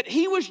aware that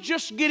he was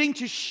just getting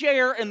to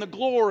share in the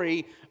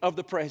glory of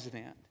the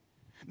president.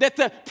 That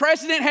the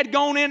president had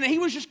gone in and he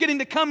was just getting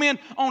to come in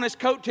on his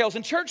coattails.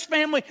 And church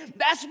family,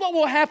 that's what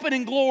will happen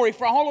in glory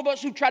for all of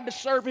us who tried to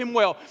serve Him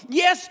well.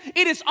 Yes,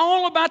 it is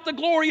all about the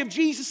glory of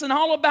Jesus and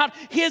all about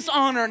His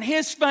honor and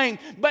His fame.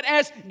 But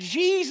as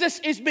Jesus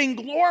is being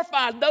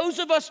glorified, those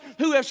of us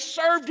who have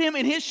served Him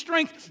in His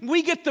strength,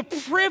 we get the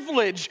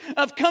privilege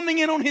of coming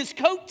in on His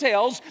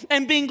coattails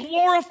and being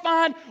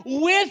glorified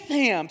with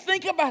Him.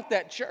 Think about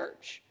that,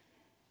 church.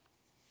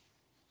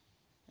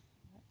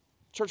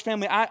 Church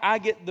family, I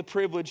get the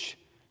privilege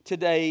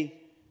today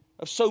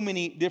of so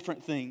many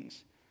different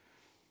things.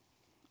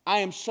 I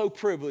am so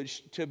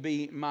privileged to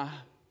be my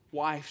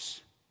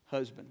wife's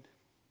husband.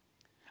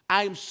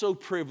 I am so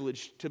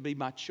privileged to be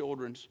my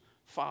children's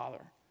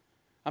father.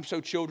 I'm so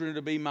children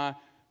to be my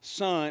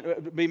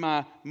son, be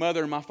my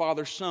mother and my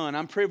father's son.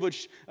 I'm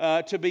privileged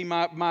to be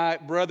my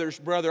brother's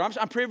brother.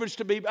 I'm privileged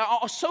to be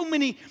so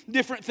many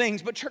different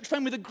things. But church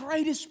family, the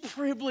greatest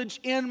privilege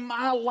in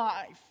my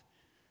life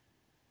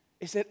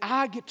is that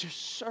I get to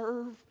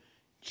serve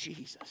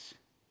Jesus.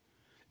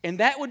 And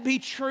that would be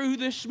true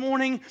this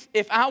morning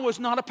if I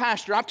was not a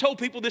pastor. I've told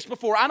people this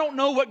before. I don't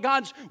know what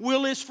God's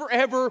will is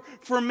forever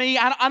for me.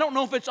 I don't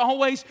know if it's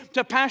always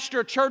to pastor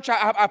a church.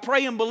 I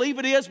pray and believe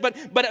it is. But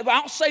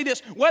I'll say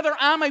this. Whether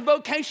I'm a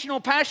vocational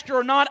pastor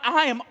or not,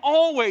 I am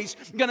always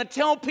going to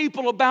tell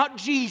people about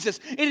Jesus.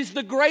 It is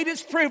the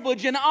greatest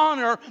privilege and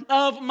honor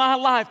of my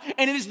life.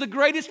 And it is the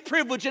greatest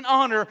privilege and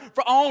honor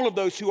for all of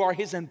those who are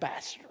His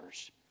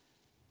ambassadors.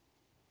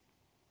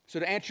 So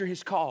to answer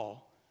His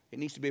call, it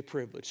needs to be a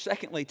privilege.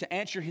 Secondly, to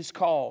answer His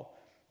call,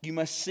 you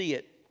must see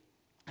it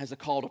as a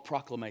call to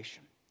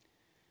proclamation.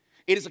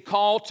 It is a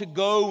call to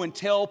go and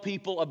tell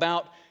people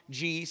about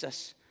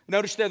Jesus.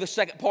 Notice there the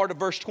second part of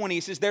verse 20.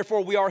 It says,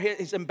 therefore we are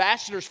His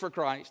ambassadors for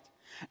Christ.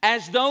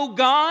 As though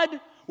God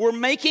were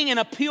making an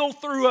appeal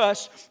through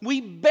us, we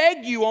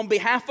beg you on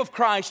behalf of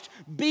Christ,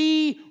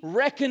 be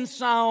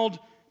reconciled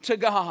to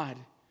God.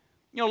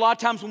 You know, a lot of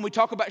times when we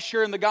talk about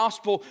sharing the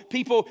gospel,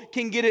 people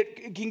can get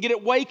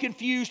it way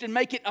confused and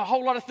make it a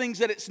whole lot of things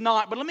that it's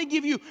not. But let me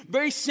give you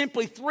very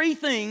simply 3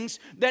 things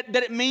that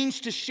it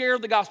means to share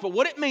the gospel.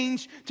 What it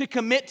means to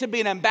commit to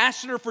be an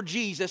ambassador for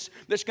Jesus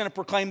that's going to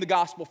proclaim the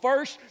gospel.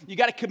 First, you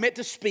got to commit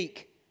to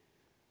speak.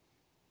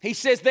 He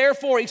says,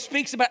 therefore, he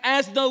speaks about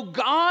as though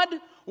God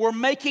were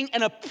making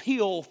an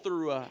appeal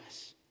through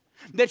us.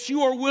 That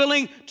you are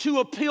willing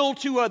to appeal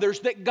to others,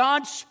 that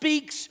God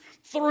speaks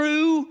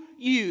through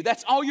you.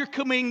 That's all you're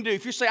committing to do.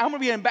 If you say, I'm going to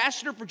be an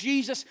ambassador for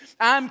Jesus,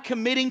 I'm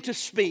committing to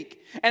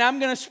speak. And I'm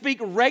going to speak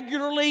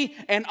regularly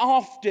and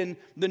often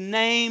the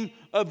name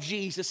of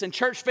Jesus. And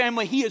church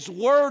family, He is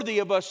worthy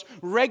of us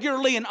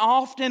regularly and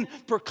often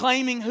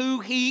proclaiming who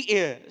He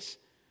is.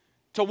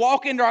 To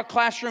walk into our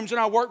classrooms and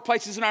our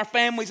workplaces and our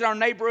families and our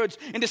neighborhoods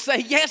and to say,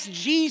 yes,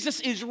 Jesus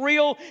is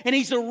real and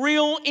He's a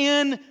real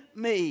in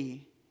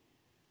me.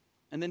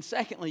 And then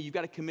secondly, you've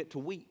got to commit to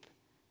weep.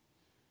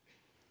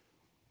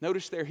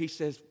 Notice there he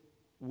says,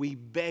 we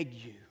beg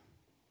you,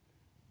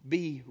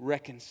 be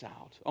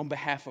reconciled on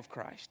behalf of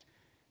Christ.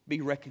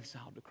 Be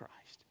reconciled to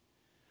Christ.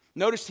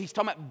 Notice he's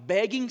talking about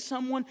begging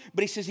someone,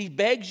 but he says he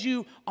begs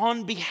you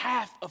on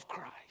behalf of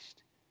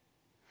Christ.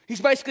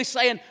 He's basically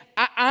saying,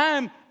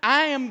 I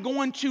am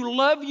going to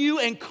love you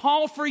and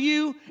call for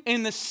you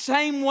in the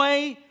same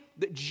way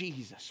that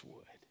Jesus would.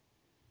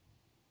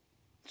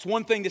 It's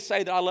one thing to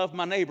say that I love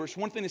my neighbor. It's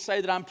one thing to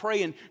say that I'm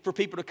praying for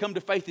people to come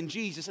to faith in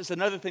Jesus. It's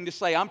another thing to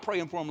say I'm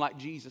praying for them like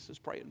Jesus is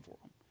praying for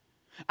them.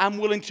 I'm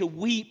willing to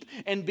weep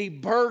and be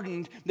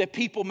burdened that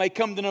people may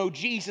come to know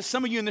Jesus.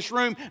 Some of you in this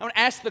room, I'm going to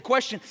ask the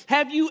question,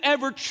 have you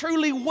ever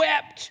truly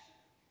wept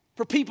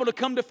for people to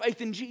come to faith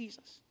in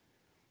Jesus?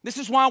 This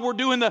is why we're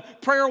doing the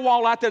prayer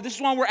wall out there. This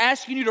is why we're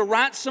asking you to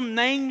write some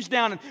names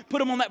down and put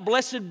them on that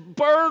blessed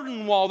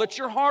burden wall, that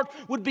your heart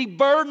would be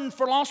burdened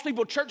for lost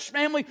people. Church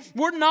family,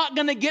 we're not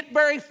going to get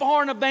very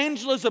far in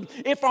evangelism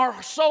if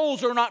our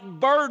souls are not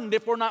burdened,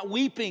 if we're not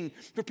weeping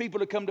for people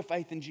to come to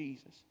faith in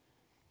Jesus.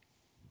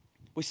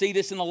 We see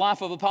this in the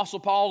life of Apostle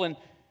Paul in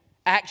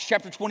Acts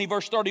chapter 20,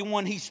 verse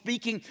 31. He's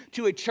speaking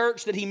to a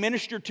church that he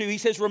ministered to. He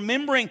says,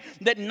 remembering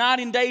that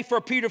night and day for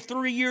a period of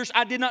 3 years,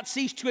 I did not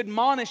cease to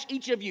admonish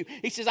each of you.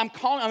 He says, I'm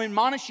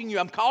admonishing you.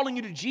 I'm calling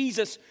you to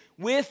Jesus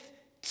with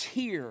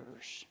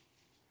tears.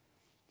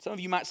 Some of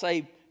you might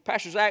say,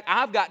 Pastor Zach,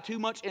 I've got too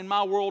much in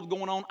my world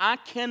going on. I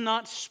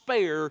cannot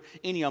spare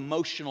any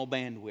emotional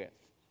bandwidth.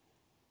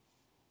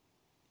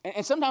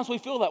 And sometimes we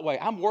feel that way.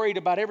 I'm worried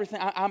about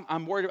everything.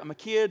 I'm worried about my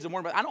kids.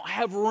 I don't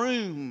have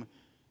room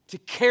to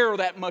care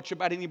that much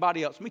about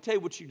anybody else. Let me tell you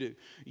what you do.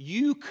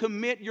 You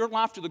commit your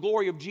life to the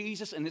glory of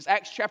Jesus, and as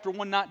Acts chapter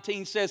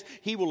 1:19 says,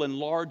 He will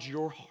enlarge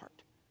your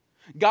heart.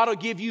 God will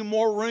give you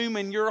more room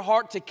in your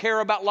heart to care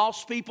about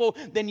lost people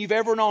than you've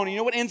ever known. You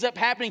know what ends up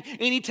happening?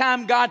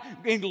 Anytime God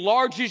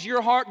enlarges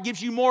your heart,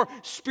 gives you more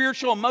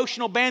spiritual,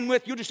 emotional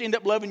bandwidth, you'll just end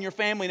up loving your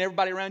family and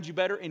everybody around you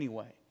better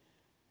anyway.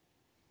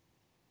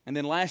 And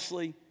then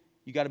lastly,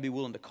 you got to be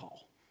willing to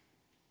call.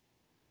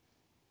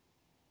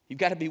 You've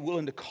got to be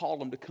willing to call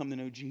them to come to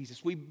know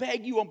Jesus. We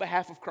beg you on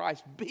behalf of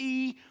Christ,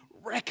 be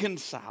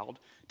reconciled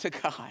to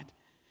God.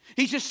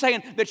 He's just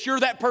saying that you're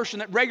that person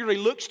that regularly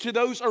looks to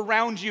those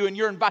around you and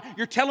you're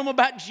telling them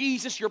about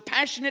Jesus, you're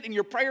passionate in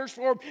your prayers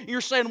for them, and you're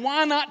saying,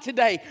 why not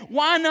today?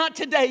 Why not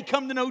today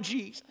come to know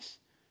Jesus?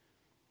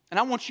 And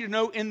I want you to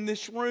know in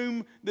this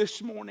room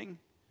this morning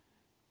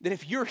that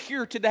if you're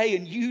here today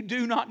and you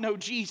do not know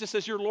Jesus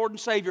as your Lord and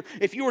Savior,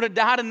 if you were to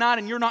die tonight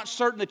and you're not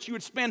certain that you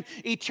would spend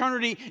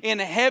eternity in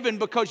heaven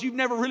because you've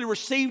never really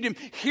received Him,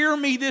 hear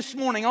me this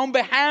morning. On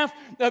behalf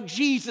of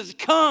Jesus,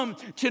 come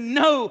to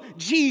know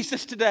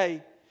Jesus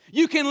today.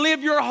 You can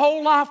live your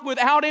whole life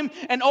without Him,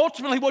 and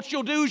ultimately what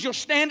you'll do is you'll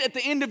stand at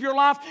the end of your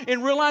life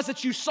and realize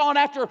that you sought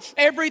after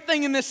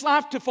everything in this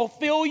life to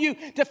fulfill you,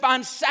 to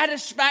find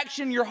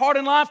satisfaction in your heart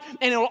and life,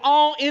 and it'll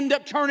all end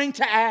up turning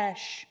to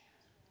ash.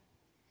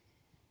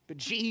 But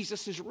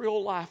Jesus is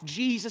real life.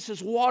 Jesus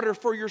is water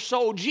for your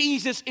soul.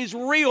 Jesus is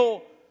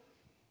real.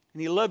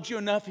 And He loved you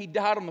enough, He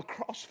died on the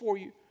cross for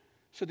you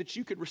so that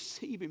you could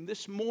receive Him.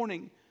 This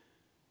morning,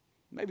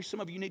 maybe some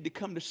of you need to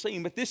come to see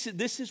Him, but this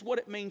is what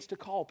it means to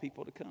call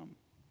people to come.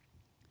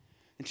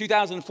 In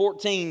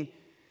 2014,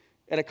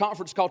 at a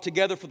conference called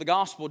Together for the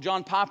Gospel,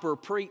 John Piper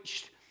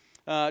preached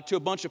to a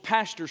bunch of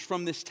pastors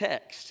from this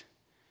text.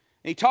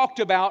 And he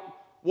talked about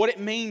what it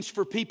means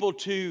for people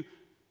to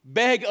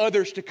beg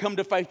others to come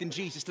to faith in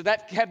Jesus, to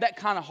have that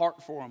kind of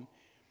heart for them.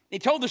 He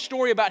told the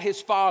story about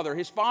his father.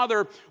 His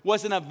father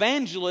was an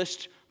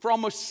evangelist for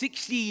almost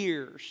 60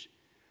 years.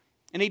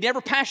 And he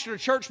never pastored a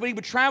church, but he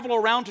would travel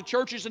around to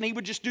churches and he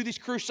would just do these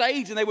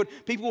crusades, and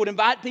people would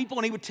invite people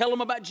and he would tell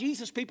them about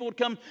Jesus. People would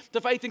come to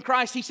faith in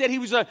Christ. He said he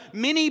was a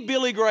mini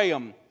Billy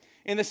Graham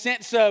in the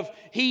sense of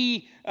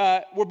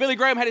where Billy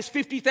Graham had his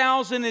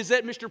 50,000, is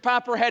that Mr.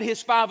 Piper had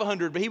his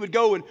 500, but he would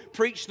go and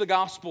preach the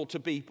gospel to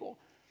people.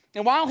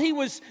 And while he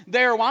was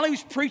there, while he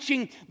was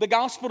preaching the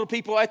gospel to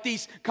people at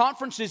these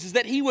conferences, is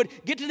that he would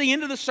get to the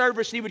end of the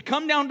service and he would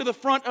come down to the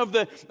front of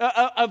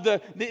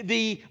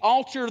the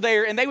altar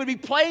there, and they would be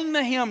playing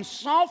the hymn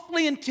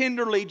softly and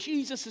tenderly.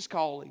 Jesus is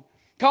calling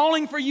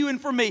for you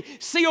and for me.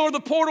 See over the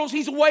portals,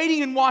 He's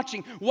waiting and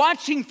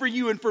watching for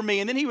you and for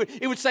me. And then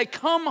it would say,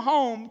 come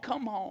home,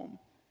 come home.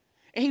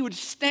 And he would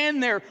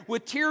stand there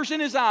with tears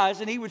in his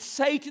eyes and he would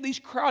say to these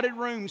crowded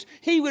rooms,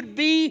 he would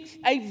be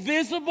a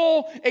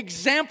visible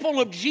example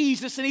of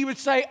Jesus, and he would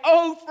say,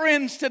 oh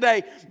friends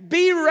today,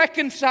 be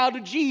reconciled to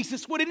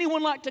Jesus. Would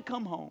anyone like to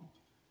come home?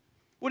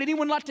 Would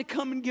anyone like to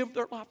come and give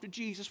their life to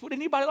Jesus? Would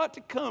anybody like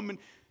to come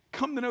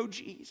to know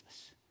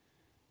Jesus?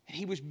 And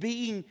he was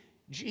being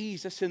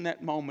Jesus in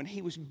that moment.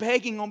 He was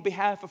begging on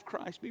behalf of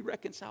Christ, be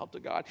reconciled to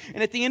God.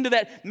 And at the end of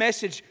that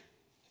message,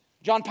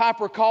 John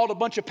Piper called a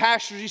bunch of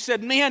pastors. He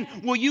said, men,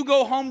 will you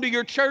go home to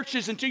your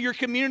churches and to your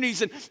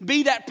communities and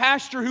be that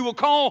pastor who will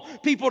call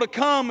people to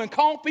come and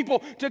call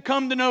people to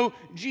come to know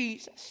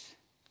Jesus?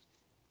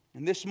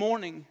 And this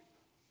morning,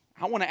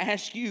 I want to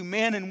ask you,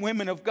 men and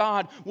women of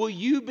God, will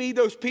you be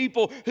those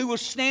people who will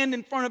stand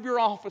in front of your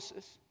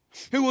offices,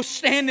 who will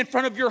stand in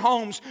front of your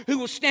homes, who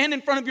will stand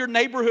in front of your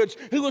neighborhoods,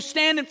 who will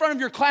stand in front of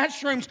your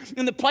classrooms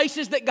and the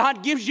places that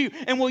God gives you?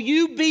 And will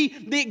you be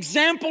the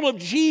example of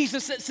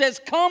Jesus that says,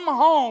 come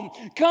home,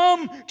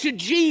 come to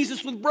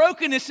Jesus with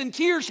brokenness and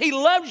tears. He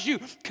loves you.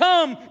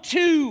 Come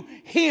to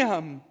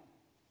Him.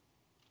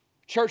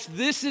 Church,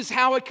 this is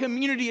how a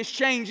community is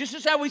changed. This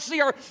is how we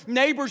see our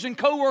neighbors and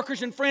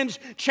coworkers and friends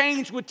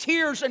change with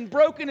tears and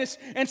brokenness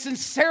and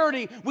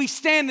sincerity. We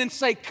stand and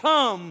say,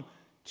 come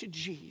to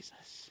Jesus.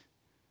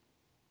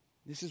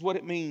 This is what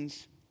it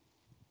means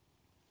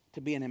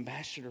to be an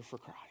ambassador for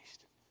Christ.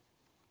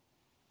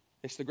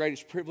 It's the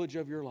greatest privilege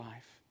of your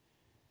life,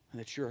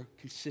 and that you're a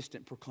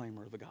consistent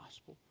proclaimer of the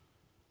gospel.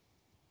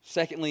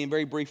 Secondly, and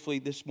very briefly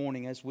this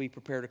morning as we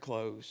prepare to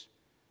close,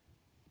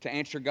 to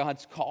answer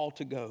God's call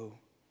to go,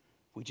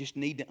 we just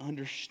need to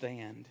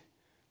understand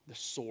the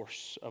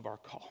source of our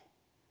call.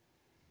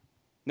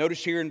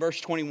 Notice here in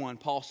verse 21,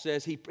 Paul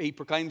says he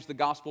proclaims the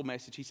gospel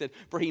message. He said,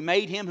 for He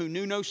made Him who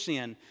knew no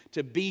sin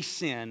to be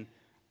sin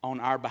on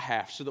our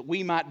behalf, so that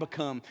we might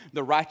become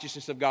the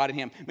righteousness of God in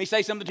Him. Let me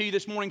say something to you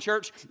this morning,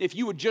 church. If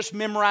you would just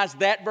memorize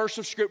that verse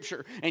of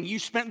Scripture and you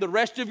spent the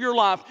rest of your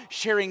life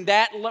sharing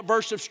that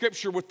verse of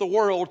Scripture with the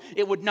world,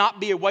 it would not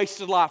be a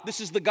wasted life.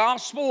 This is the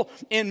gospel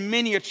in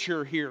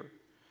miniature here.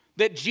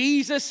 That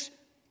Jesus,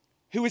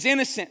 who is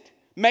innocent,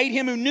 made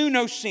Him who knew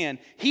no sin.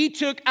 He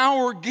took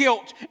our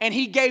guilt and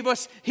He gave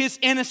us His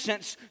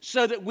innocence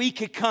so that we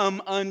could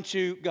come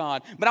unto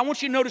God. But I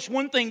want you to notice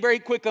one thing very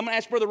quickly. I'm going to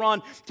ask Brother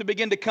Ron to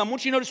begin to come. I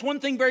want you to notice one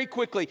thing very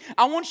quickly.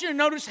 I want you to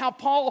notice how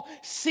Paul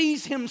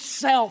sees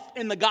himself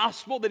in the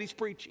gospel that he's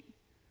preaching.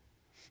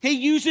 He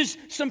uses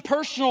some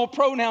personal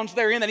pronouns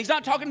there in that. He's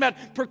not talking about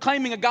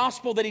proclaiming a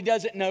gospel that he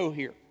doesn't know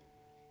here.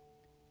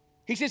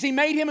 He says He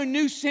made Him who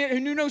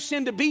knew no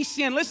sin to be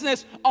sin. Listen to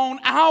this, on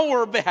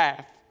our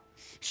behalf.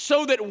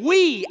 So that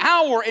we,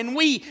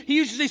 he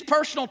uses these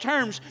personal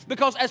terms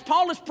because as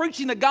Paul is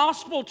preaching the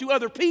gospel to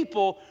other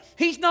people,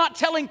 he's not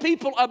telling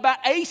people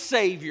about a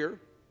Savior.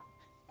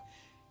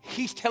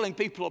 He's telling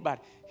people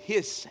about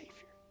His Savior.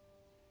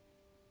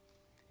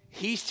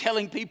 He's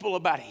telling people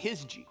about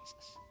His Jesus.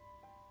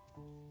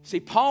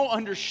 See, Paul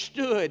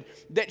understood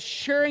that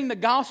sharing the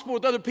gospel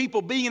with other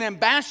people, being an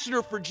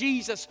ambassador for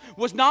Jesus,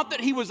 was not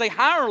that he was a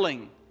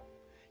hireling.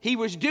 He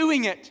was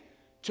doing it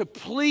to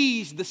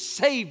please the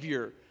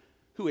Savior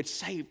who had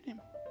saved him.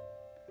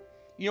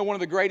 You know, one of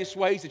the greatest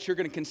ways that you're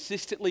going to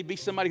consistently be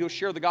somebody who will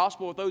share the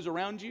gospel with those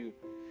around you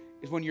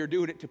is when you're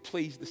doing it to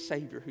please the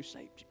Savior who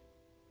saved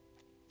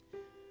you.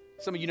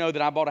 Some of you know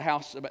that I bought a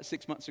house about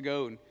 6 months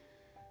ago and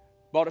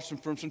bought it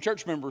from some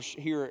church members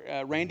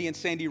here, Randy and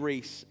Sandy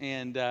Reese,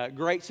 and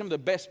some of the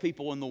best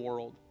people in the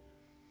world.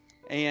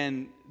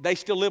 and they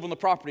still live on the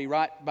property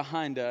right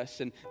behind us.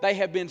 And they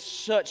have been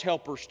such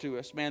helpers to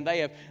us, man. They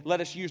have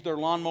let us use their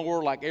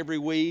lawnmower like every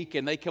week,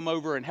 and they come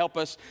over and help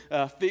us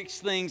fix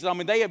things. I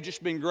mean, they have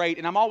just been great.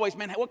 And I'm always,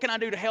 man, what can I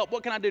do to help?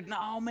 What can I do?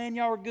 No, man,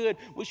 y'all are good.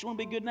 We just want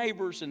to be good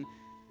neighbors. And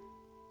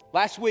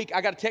last week,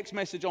 I got a text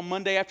message on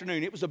Monday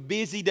afternoon. It was a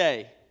busy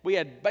day. We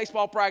had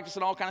baseball practice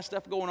and all kind of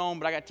stuff going on,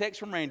 but I got a text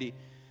from Randy.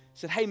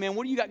 Said, hey, man,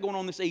 what do you got going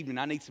on this evening?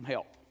 I need some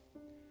help.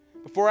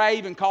 Before I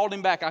even called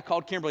him back, I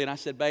called Kimberly and I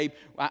said, babe,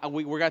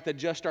 we're got to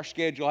adjust our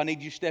schedule. I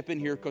need you to step in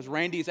here because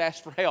Randy has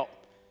asked for help.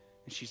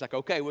 And she's like,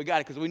 okay, we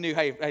got it, because we knew,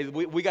 hey,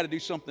 we got to do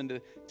something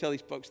to tell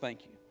these folks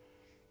thank you.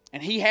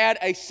 And he had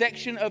a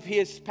section of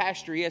his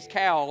pasture, he has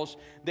cows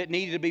that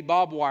needed to be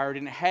barbed wired,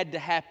 and it had to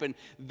happen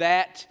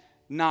that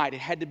night.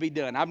 It had to be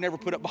done. I've never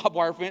put up barbed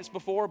wire fence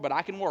before, but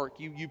I can work.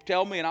 You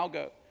tell me and I'll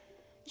go.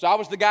 So I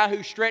was the guy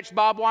who stretched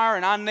barbed wire,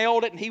 and I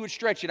nailed it, and he would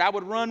stretch it. I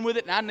would run with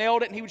it, and I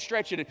nailed it, and he would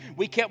stretch it. And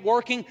we kept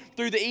working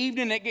through the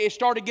evening. It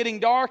started getting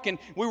dark, and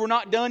we were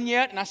not done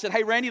yet. And I said,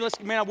 hey, Randy,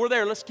 we're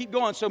there. Let's keep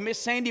going. So Miss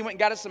Sandy went and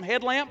got us some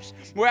headlamps.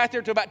 We're out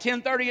there till about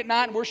 10:30 at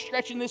night, and we're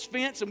stretching this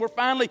fence, and we're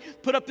finally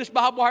put up this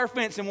barbed wire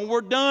fence. And when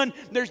we're done,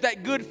 there's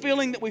that good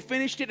feeling that we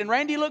finished it. And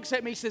Randy looks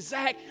at me and says,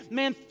 Zach,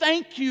 man,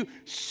 thank you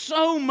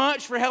so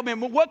much for helping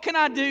me. What can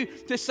I do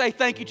to say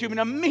thank you to him?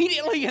 And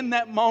immediately in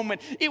that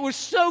moment, it was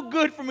so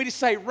good for me to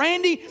say,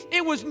 Randy,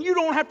 you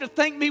don't have to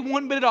thank me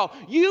one bit at all.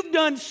 You've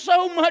done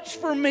so much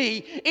for me.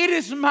 It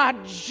is my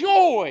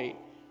joy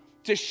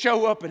to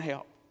show up and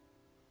help.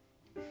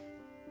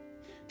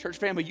 Church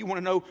family, you want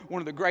to know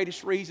one of the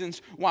greatest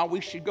reasons why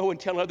we should go and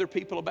tell other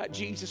people about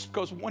Jesus?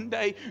 Because one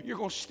day you're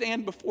going to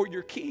stand before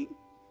your King,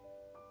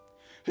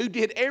 who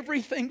did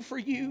everything for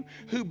you,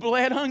 who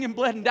hung and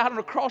bled and died on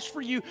a cross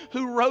for you,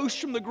 who rose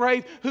from the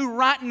grave, who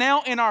right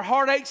now in our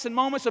heartaches and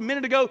moments, a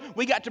minute ago,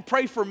 we got to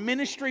pray for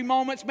ministry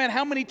moments. Man,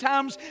 how many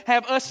times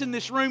have us in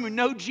this room who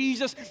know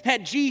Jesus,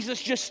 had Jesus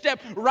just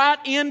step right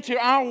into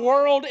our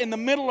world in the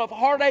middle of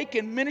heartache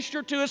and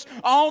minister to us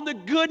all the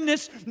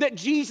goodness that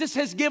Jesus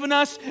has given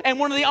us. And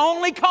one of the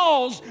only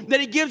calls that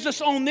He gives us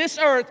on this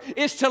earth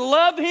is to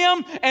love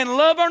Him and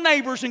love our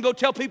neighbors and go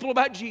tell people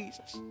about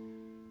Jesus.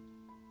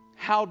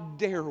 How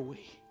dare we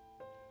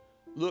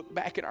look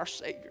back at our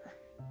Savior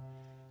and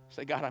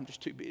say, God, I'm just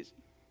too busy.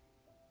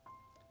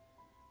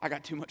 I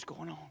got too much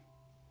going on.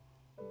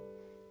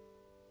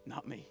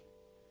 Not me.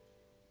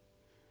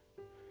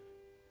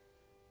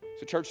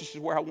 So church, this is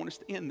where I want us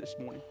to end this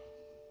morning.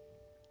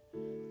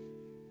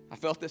 I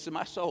felt this in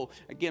my soul.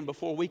 Again,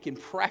 before we can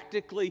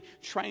practically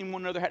train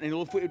one another, and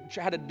if we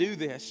try to do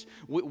this,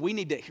 we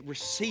need to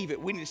receive it.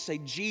 We need to say,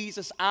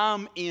 Jesus,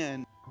 I'm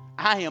in.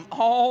 I am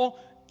all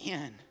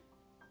in.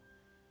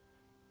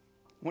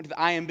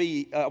 I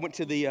went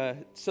to the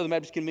Southern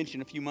Baptist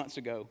Convention a few months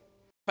ago.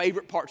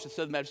 Favorite parts of the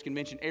Southern Baptist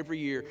Convention every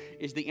year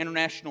is the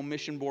International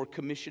Mission Board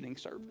commissioning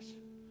service.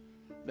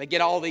 They get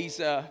all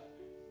these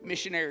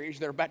missionaries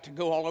that are about to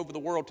go all over the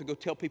world to go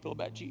tell people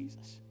about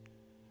Jesus.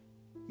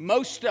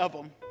 Most of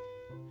them,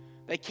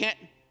 they can't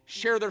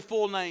share their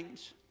full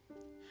names.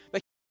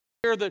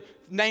 Share the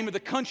name of the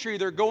country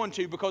they're going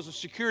to because of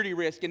security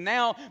risk. And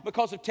now,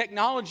 because of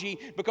technology,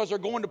 because they're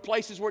going to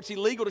places where it's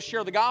illegal to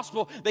share the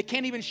gospel, they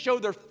can't even show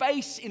their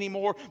face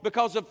anymore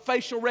because of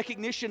facial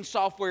recognition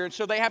software. And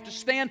so they have to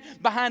stand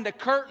behind a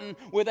curtain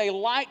with a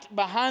light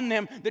behind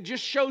them that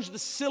just shows the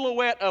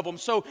silhouette of them.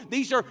 So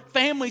these are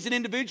families and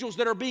individuals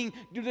that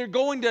they're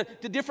going to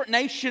different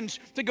nations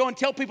to go and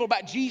tell people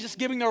about Jesus,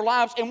 giving their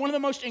lives. And one of the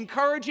most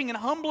encouraging and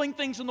humbling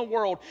things in the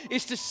world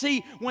is to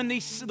see when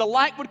the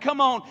light would come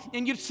on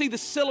and you'd see the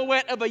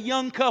silhouette of a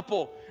young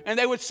couple, and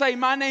they would say,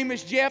 my name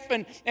is Jeff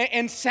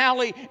and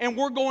Sally, and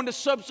we're going to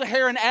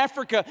sub-Saharan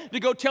Africa to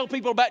go tell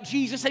people about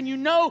Jesus. And you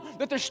know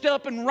that they're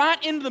stepping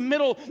right into the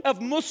middle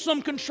of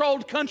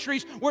Muslim-controlled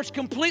countries where it's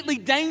completely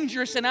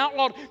dangerous and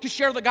outlawed to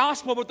share the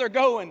gospel, but they're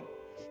going.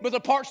 But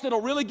the parts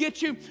that'll really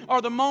get you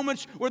are the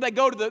moments where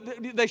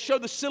they show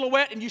the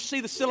silhouette, and you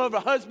see the silhouette of a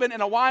husband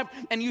and a wife,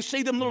 and you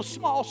see them little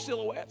small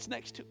silhouettes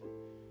next to them.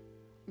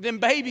 Them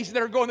babies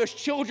that are going, there's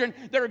children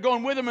that are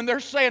going with them, and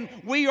they're saying,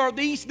 we are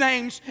these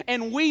names,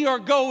 and we are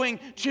going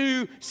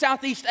to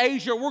Southeast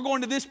Asia. We're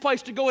going to this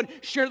place to go and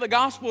share the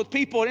gospel with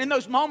people. And in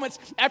those moments,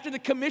 after the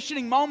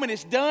commissioning moment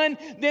is done,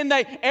 then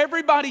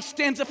everybody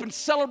stands up and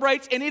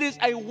celebrates, and it is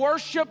a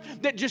worship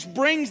that just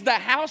brings the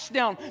house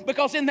down.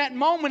 Because in that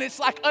moment, it's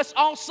like us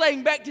all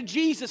saying back to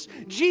Jesus,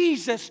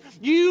 Jesus,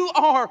 you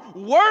are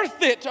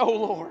worth it, oh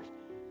Lord.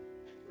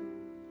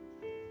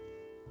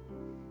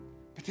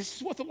 This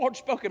is what the Lord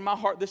spoke in my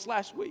heart this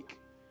last week.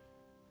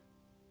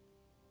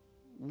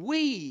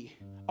 We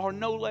are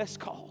no less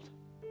called.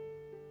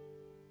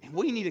 And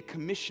we need a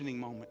commissioning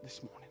moment this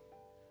morning.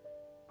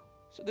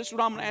 So this is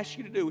what I'm going to ask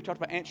you to do. We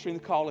talked about answering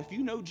the call. If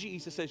you know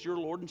Jesus as your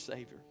Lord and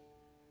Savior,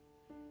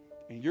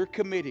 and you're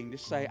committing to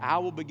say, I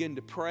will begin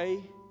to pray,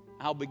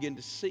 I'll begin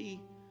to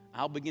see,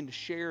 I'll begin to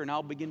share, and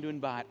I'll begin to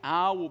invite.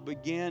 I will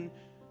begin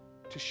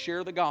to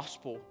share the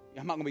gospel.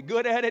 I'm not going to be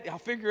good at it. I'll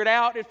figure it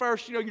out at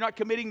first. You're not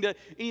committing to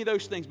any of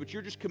those things, but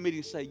you're just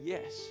committing to say,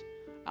 yes,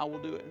 I will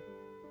do it.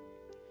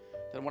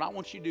 then what I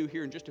want you to do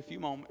here in just a few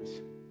moments,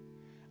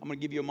 I'm going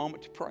to give you a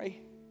moment to pray.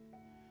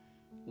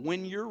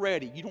 When you're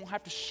ready, you don't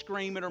have to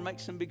scream it or make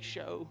some big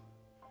show.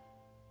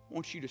 I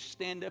want you to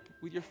stand up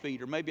with your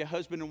feet, or maybe a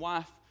husband and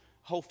wife,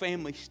 whole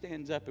family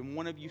stands up, and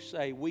one of you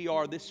say, we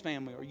are this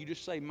family, or you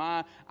just say,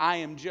 I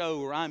am Joe,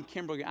 or I'm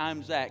Kimberly,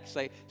 I'm Zach.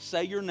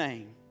 Say your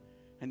name,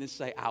 and then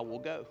say, I will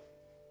go.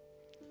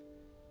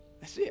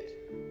 That's it.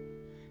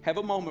 Have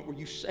a moment where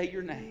you say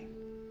your name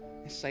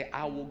and say,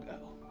 I will go.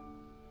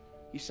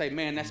 You say,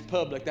 man, that's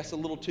public. That's a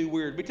little too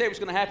weird. Let me tell you what's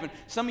going to happen.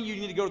 Some of you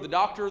need to go to the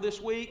doctor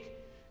this week,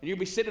 and you'll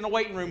be sitting in a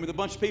waiting room with a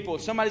bunch of people,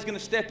 and somebody's going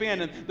to step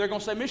in, and they're going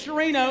to say, Mr.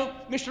 Reno,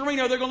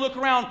 they're going to look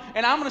around,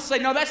 and I'm going to say,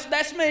 no,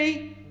 that's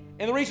me.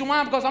 And the reason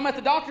why, because I'm at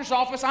the doctor's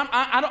office,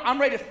 I'm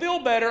ready to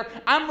feel better.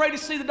 I'm ready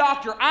to see the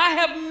doctor. I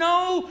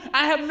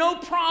have no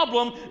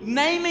problem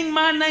naming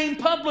my name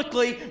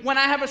publicly when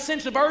I have a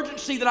sense of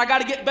urgency that I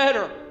got to get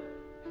better.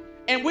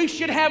 And we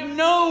should have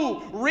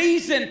no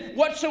reason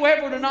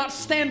whatsoever to not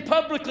stand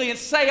publicly and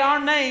say our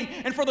name,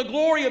 and for the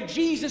glory of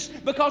Jesus,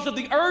 because of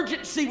the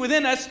urgency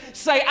within us,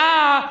 say,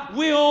 I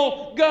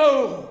will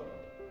go.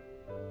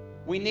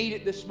 We need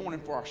it this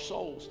morning for our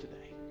souls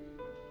today.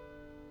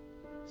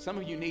 Some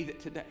of you need it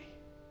today.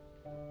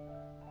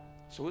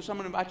 So this I'm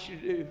going to invite you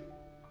to do.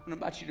 I'm going to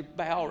invite you to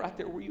bow right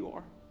there where you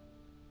are.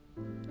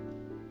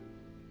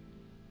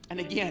 And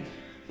again,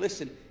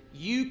 listen,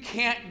 you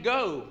can't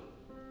go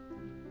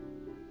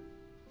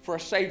for a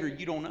Savior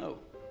you don't know.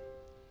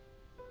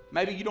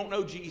 Maybe you don't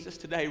know Jesus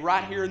today.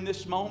 Right here in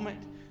this moment,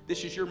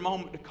 this is your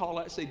moment to call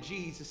out and say,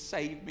 Jesus,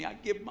 save me. I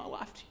give my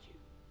life to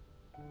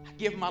you. I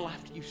give my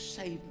life to you.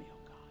 Save me,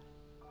 oh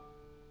God.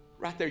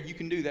 Right there, you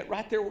can do that.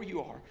 Right there where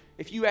you are.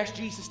 If you ask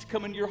Jesus to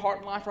come into your heart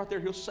and life right there,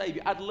 He'll save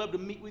you. I'd love to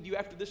meet with you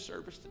after this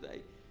service today.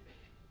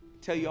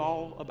 Tell you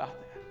all about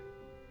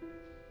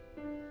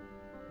that.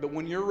 But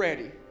when you're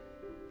ready,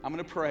 I'm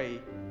going to pray.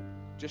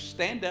 Just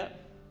stand up,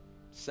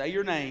 say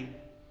your name,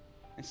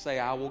 and say,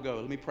 I will go.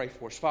 Let me pray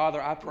for us.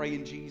 Father, I pray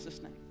in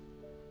Jesus' name.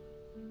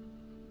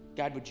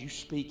 God, would you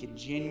speak and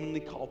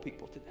genuinely call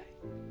people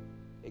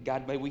today?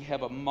 God, may we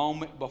have a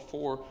moment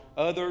before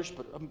others,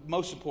 but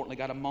most importantly,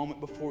 God, a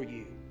moment before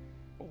you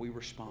where we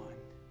respond.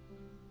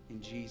 In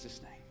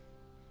Jesus'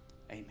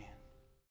 name, amen.